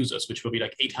 billion users, which will be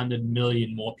like 800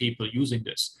 million more people using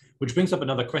this. Which brings up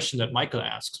another question that Michael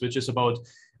asks, which is about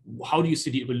how do you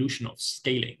see the evolution of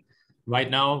scaling?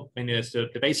 Right now, when there's the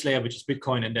base layer, which is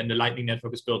Bitcoin, and then the Lightning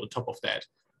Network is built on top of that.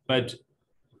 But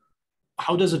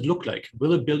how does it look like? Will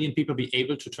 1 billion people be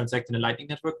able to transact in the Lightning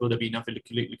Network? Will there be enough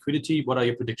liquidity? What are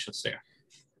your predictions there?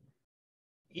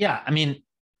 Yeah, I mean,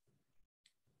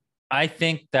 I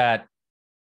think that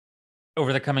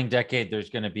over the coming decade, there's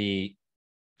going to be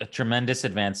tremendous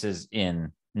advances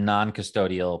in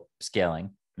non-custodial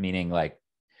scaling, meaning like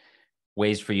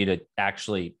ways for you to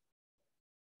actually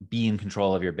be in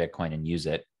control of your Bitcoin and use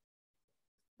it.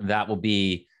 That will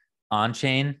be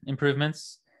on-chain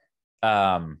improvements,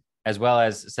 as well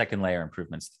as second layer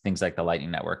improvements, things like the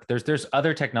Lightning Network. There's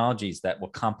other technologies that will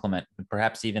complement,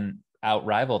 perhaps even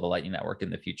outrival the Lightning Network in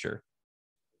the future.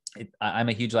 I'm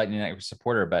a huge Lightning Network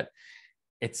supporter, but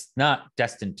it's not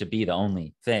destined to be the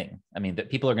only thing. I mean, that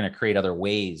people are going to create other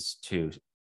ways to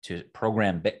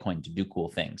program Bitcoin to do cool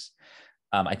things.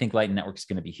 I think Lightning Network is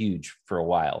going to be huge for a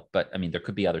while, but I mean, there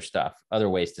could be other stuff, other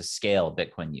ways to scale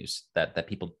Bitcoin use that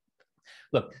people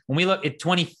look. When we look at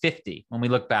 2050, when we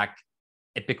look back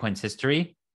at Bitcoin's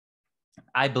history,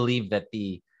 I believe that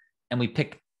we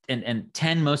pick and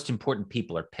 10 most important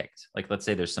people are picked. Like, let's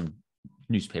say there's some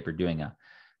newspaper doing a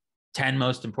 10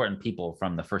 most important people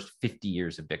from the first 50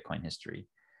 years of Bitcoin history.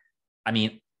 I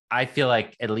mean, I feel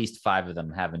like at least 5 of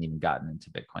them haven't even gotten into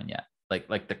Bitcoin yet.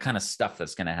 Like the kind of stuff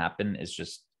that's going to happen is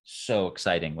just so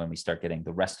exciting when we start getting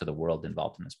the rest of the world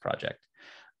involved in this project.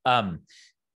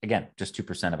 again, just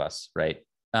 2% of us, right?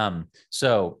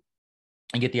 So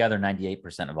and get the other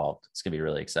 98% involved. It's going to be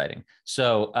really exciting.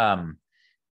 So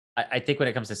I think when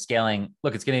it comes to scaling,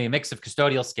 look, it's going to be a mix of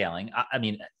custodial scaling. I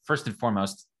mean, first and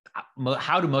foremost,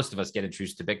 how do most of us get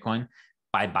introduced to Bitcoin?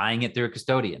 By buying it through a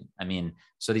custodian. I mean,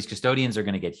 so these custodians are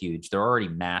going to get huge. They're already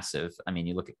massive. I mean,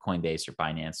 you look at Coinbase or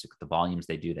Binance, look at the volumes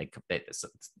they do.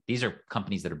 These are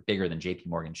companies that are bigger than JP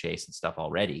Morgan Chase and stuff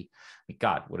already. Like,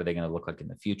 God, what are they going to look like in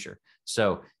the future?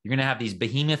 So you're going to have these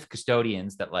behemoth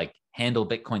custodians that like handle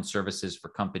Bitcoin services for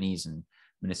companies and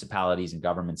municipalities and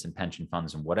governments and pension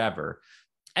funds and whatever.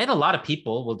 And a lot of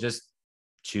people will just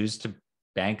choose to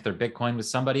bank their Bitcoin with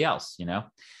somebody else, you know?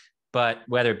 But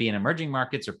whether it be in emerging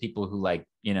markets or people who like,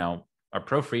 you know, are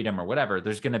pro freedom or whatever,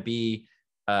 there's going to be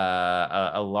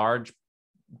a large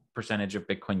percentage of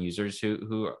Bitcoin users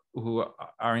who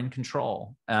are in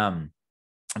control. And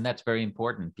that's very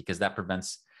important because that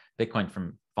prevents Bitcoin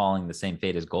from following the same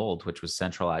fate as gold, which was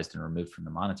centralized and removed from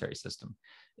the monetary system.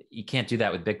 You can't do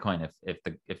that with Bitcoin if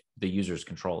the users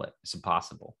control it. It's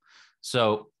impossible.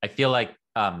 So I feel like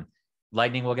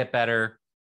Lightning will get better.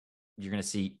 You're going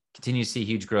to continue to see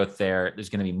huge growth there. There's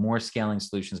going to be more scaling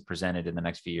solutions presented in the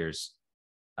next few years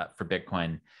for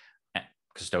Bitcoin.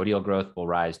 Custodial growth will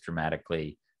rise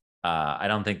dramatically. I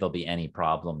don't think there'll be any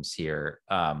problems here.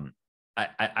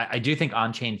 I do think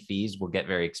on-chain fees will get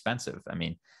very expensive. I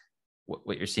mean,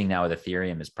 what you're seeing now with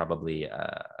Ethereum is probably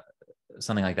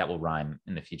something like that will rhyme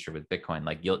in the future with Bitcoin.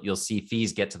 Like you'll see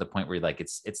fees get to the point where like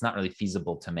it's not really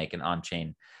feasible to make an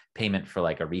on-chain payment for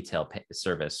like a retail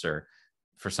service or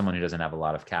for someone who doesn't have a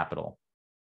lot of capital.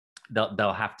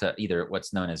 They'll have to either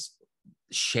what's known as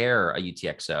share a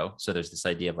UTXO. So there's this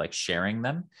idea of like sharing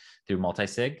them through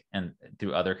multi-sig and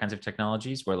through other kinds of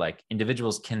technologies where like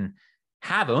individuals can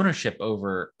have ownership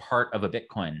over part of a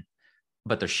Bitcoin,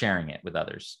 but they're sharing it with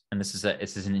others. And this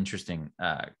is an interesting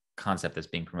concept that's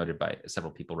being promoted by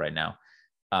several people right now.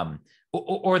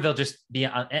 Or they'll just be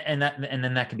on, and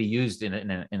then that can be used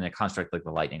in a construct like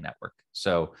the Lightning Network.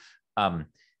 So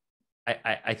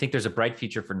I think there's a bright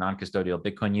future for non-custodial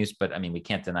Bitcoin use, but I mean, we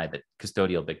can't deny that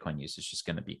custodial Bitcoin use is just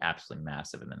going to be absolutely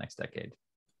massive in the next decade.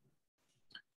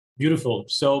 Beautiful.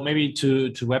 So maybe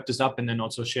to wrap this up and then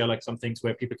also share like some things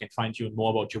where people can find you and more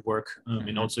about your work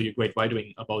and also your great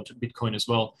writing about Bitcoin as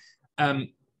well.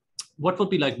 What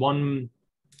would be like one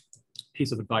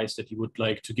piece of advice that you would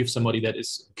like to give somebody that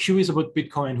is curious about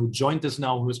Bitcoin, who joined this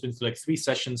now, who's been through like 3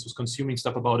 sessions, who's consuming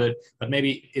stuff about it, but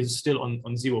maybe is still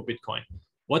on zero Bitcoin?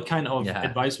 What kind of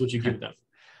advice would you give them?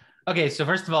 Okay, so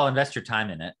first of all, invest your time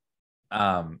in it.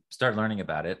 Start learning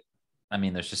about it. I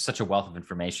mean, there's just such a wealth of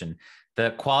information.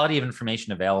 The quality of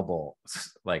information available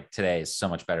like today is so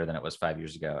much better than it was 5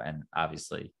 years ago. And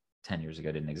obviously 10 years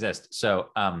ago didn't exist. So,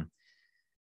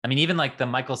 I mean, even like the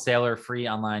Michael Saylor free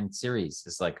online series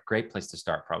is like a great place to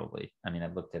start probably. I mean,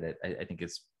 I've looked at it. I think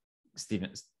it's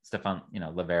Stefan,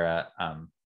 Livera.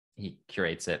 He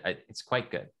curates it. It's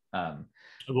quite good.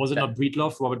 Was it not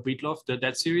Robert Breedlove,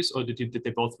 that series, or did they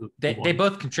both? They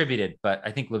both contributed, but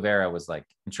I think Livera was like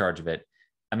in charge of it.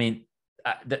 I mean,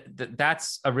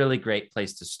 that's a really great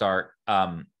place to start.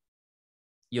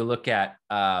 You look at,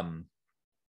 I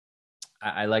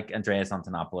like Andreas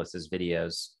Antonopoulos'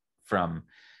 videos from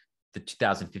the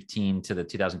 2015 to the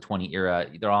 2020 era.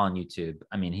 They're all on YouTube.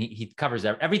 I mean, he covers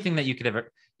everything that you could ever.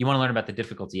 You want to learn about the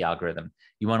difficulty algorithm.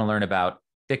 You want to learn about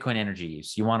Bitcoin energy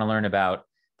use. You want to learn about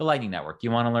the Lightning Network.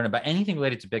 You want to learn about anything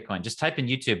related to Bitcoin. Just type in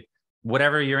YouTube,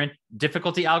 whatever you're in,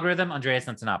 difficulty algorithm, Andreas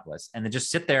Antonopoulos, and then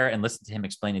just sit there and listen to him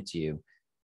explain it to you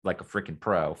like a freaking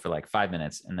pro for like 5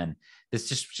 minutes. And then this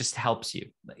just helps you,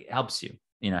 helps you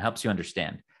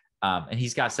understand. And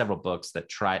he's got several books that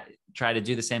try to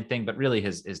do the same thing, but really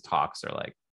his talks are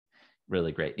like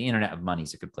really great. The Internet of Money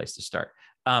is a good place to start.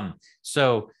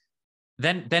 So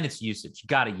then it's usage. You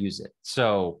got to use it.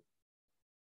 So,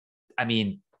 I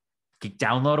mean,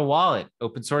 download a wallet,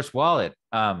 open source wallet.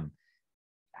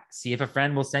 See if a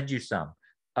friend will send you some.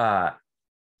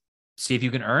 See if you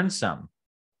can earn some.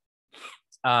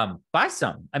 Buy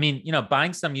some. I mean,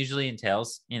 buying some usually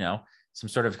entails, some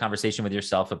sort of conversation with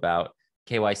yourself about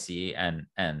KYC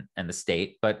and the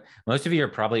state. But most of you are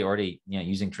probably already,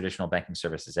 using traditional banking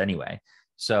services anyway.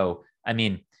 So, I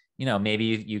mean,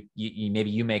 maybe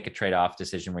you make a trade-off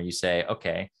decision where you say,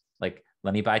 okay, like,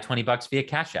 let me buy $20 via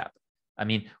Cash App. I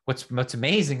mean, what's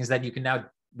amazing is that you can now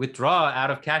withdraw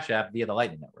out of Cash App via the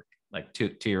Lightning Network, like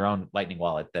to your own Lightning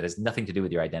wallet that has nothing to do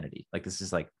with your identity. Like this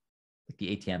is like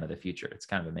the ATM of the future. It's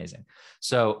kind of amazing.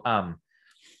 So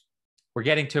we're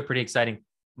getting to a pretty exciting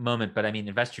moment, but I mean,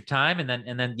 invest your time and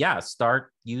then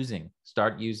start using.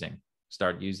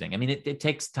 I mean, it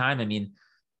takes time. I mean,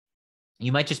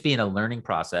 You might just be in a learning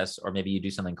process, or maybe you do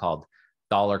something called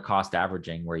dollar cost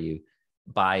averaging, where you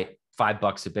buy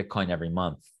 $5 of Bitcoin every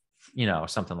month,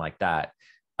 something like that.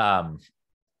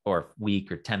 Or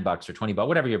week, or $10 or $20,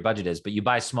 whatever your budget is, but you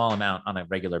buy a small amount on a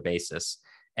regular basis,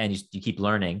 and you keep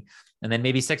learning. And then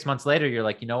maybe 6 months later, you're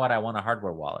like, you know what? I want a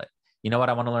hardware wallet. You know what?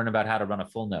 I want to learn about how to run a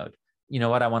full node. You know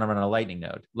what? I want to run a Lightning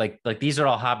node. Like these are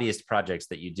all hobbyist projects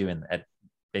that you do at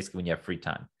basically when you have free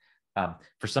time.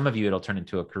 For some of you, it'll turn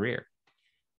into a career.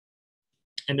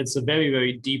 And it's a very,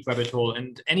 very deep rabbit hole.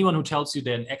 And anyone who tells you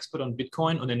they're an expert on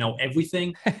Bitcoin or they know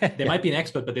everything, they might be an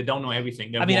expert, but they don't know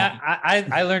everything.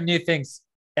 I learn new things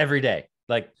every day.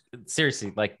 Like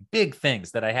seriously, like big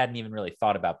things that I hadn't even really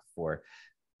thought about before.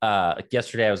 Like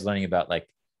yesterday, I was learning about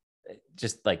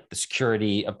just the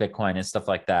security of Bitcoin and stuff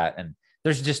like that. And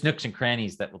there's just nooks and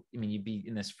crannies that you'd be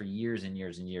in this for years and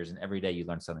years and years, and every day you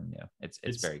learn something new.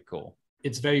 It's very cool.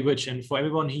 It's very rich. And for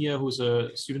everyone here who's a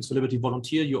Students for Liberty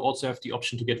volunteer, you also have the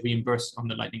option to get reimbursed on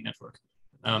the Lightning Network.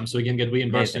 So you can get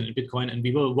reimbursed in Bitcoin, and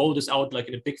we will roll this out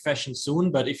in a big fashion soon.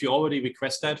 But if you already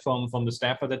request that from the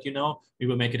staffer that we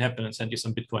will make it happen and send you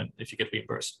some Bitcoin if you get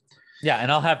reimbursed. Yeah,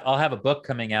 and I'll have a book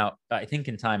coming out, I think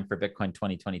in time for Bitcoin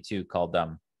 2022, called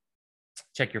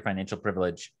Check Your Financial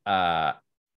Privilege,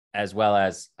 as well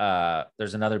as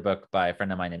there's another book by a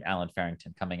friend of mine named Alan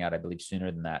Farrington coming out, I believe, sooner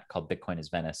than that, called Bitcoin is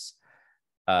Venice.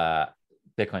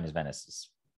 Bitcoin is Venice is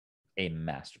a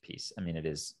masterpiece. It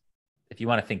is, if you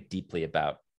want to think deeply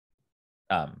about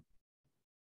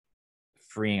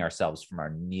freeing ourselves from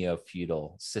our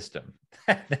neo-feudal system,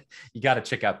 you got to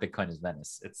check out Bitcoin is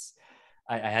Venice.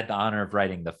 I had the honor of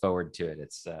writing the forward to it.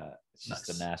 It's just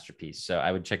a masterpiece. So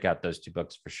I would check out those two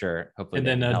books for sure. Hopefully, and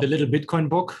then the Little Bitcoin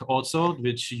book also,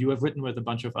 which you have written with a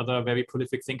bunch of other very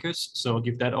prolific thinkers. So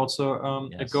give that also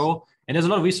a go. And there's a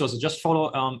lot of resources. Just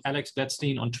follow Alex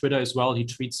Gladstein on Twitter as well. He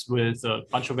tweets with a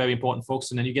bunch of very important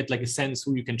folks, and then you get a sense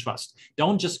who you can trust.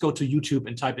 Don't just go to YouTube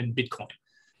and type in Bitcoin,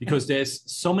 because there's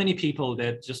so many people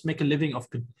that just make a living of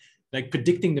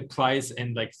predicting the price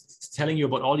and telling you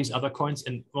about all these other coins,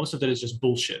 and most of that is just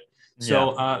bullshit.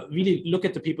 So really look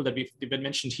at the people that we've been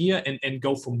mentioned here and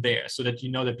go from there, so that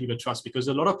you know that people trust, because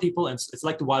a lot of people, and it's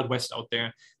like the Wild West out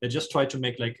there, they just try to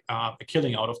make a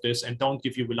killing out of this and don't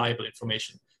give you reliable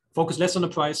information. Focus less on the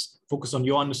price, focus on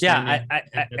your understanding.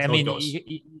 Yeah,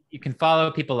 you can follow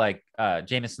people like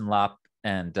Jameson Lopp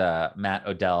and Matt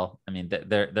Odell.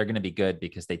 They're going to be good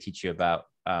because they teach you about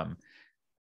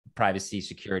privacy,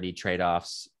 security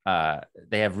trade-offs.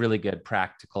 They have really good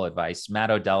practical advice.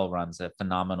 Matt Odell runs a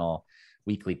phenomenal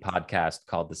weekly podcast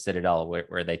called The Citadel,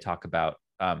 where they talk about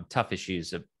tough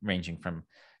issues ranging from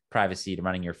privacy to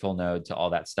running your full node to all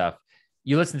that stuff.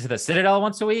 You listen to The Citadel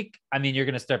once a week, you're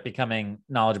going to start becoming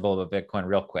knowledgeable about Bitcoin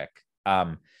real quick.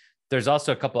 There's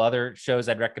also a couple other shows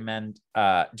I'd recommend,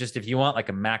 just if you want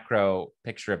a macro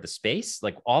picture of the space,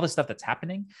 all the stuff that's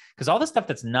happening, because all the stuff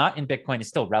that's not in Bitcoin is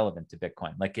still relevant to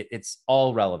Bitcoin. It's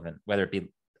all relevant, whether it be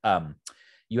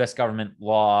US government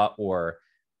law or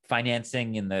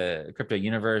financing in the crypto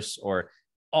universe, or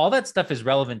all that stuff is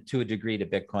relevant to a degree to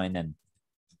Bitcoin. And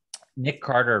Nick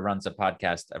Carter runs a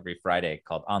podcast every Friday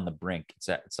called On the Brink.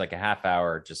 It's like a half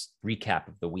hour just recap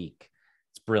of the week.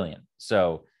 It's brilliant.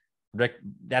 So Rick,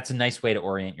 that's a nice way to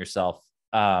orient yourself.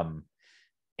 And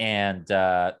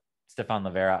Stefan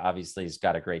Livera obviously has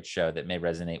got a great show that may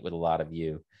resonate with a lot of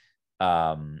you.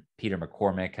 Peter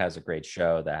McCormick has a great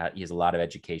show that he has a lot of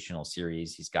educational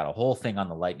series. He's got a whole thing on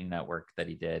the Lightning Network that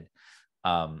he did.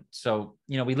 So,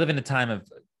 we live in a time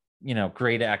of,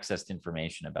 great access to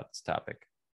information about this topic.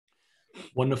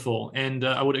 Wonderful. And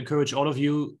I would encourage all of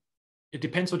you, it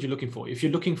depends what you're looking for. If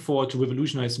you're looking for to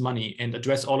revolutionize money and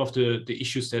address all of the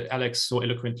issues that Alex so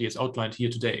eloquently has outlined here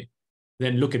today,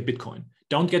 then look at Bitcoin.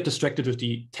 Don't get distracted with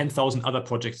the 10,000 other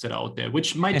projects that are out there,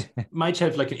 which might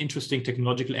have an interesting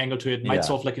technological angle to it, might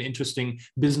solve an interesting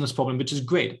business problem, which is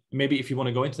great. Maybe if you want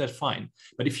to go into that, fine.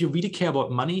 But if you really care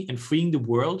about money and freeing the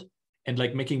world and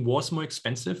making wars more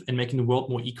expensive and making the world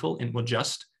more equal and more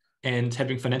just, and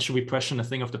having financial repression a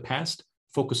thing of the past,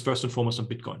 focus first and foremost on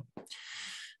Bitcoin.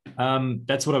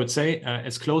 That's what I would say.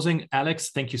 As closing,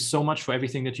 Alex, thank you so much for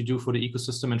everything that you do for the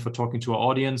ecosystem and for talking to our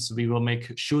audience. We will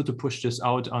make sure to push this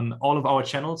out on all of our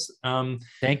channels.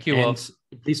 Thank you, Wolf.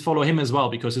 Please follow him as well,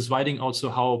 because he's writing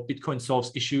also how Bitcoin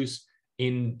solves issues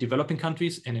in developing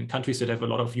countries and in countries that have a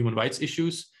lot of human rights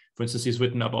issues. For instance, he's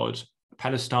written about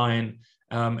Palestine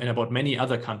and about many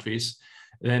other countries.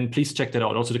 Then please check that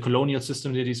out. Also, the colonial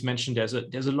system that he's mentioned, there's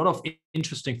a lot of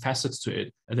interesting facets to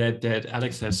it that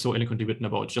Alex has so eloquently written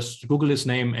about. Just Google his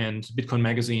name and Bitcoin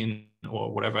Magazine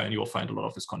or whatever, and you will find a lot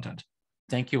of his content.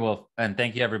 Thank you, Wolf. And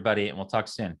thank you, everybody. And we'll talk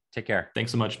soon. Take care.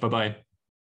 Thanks so much. Bye-bye.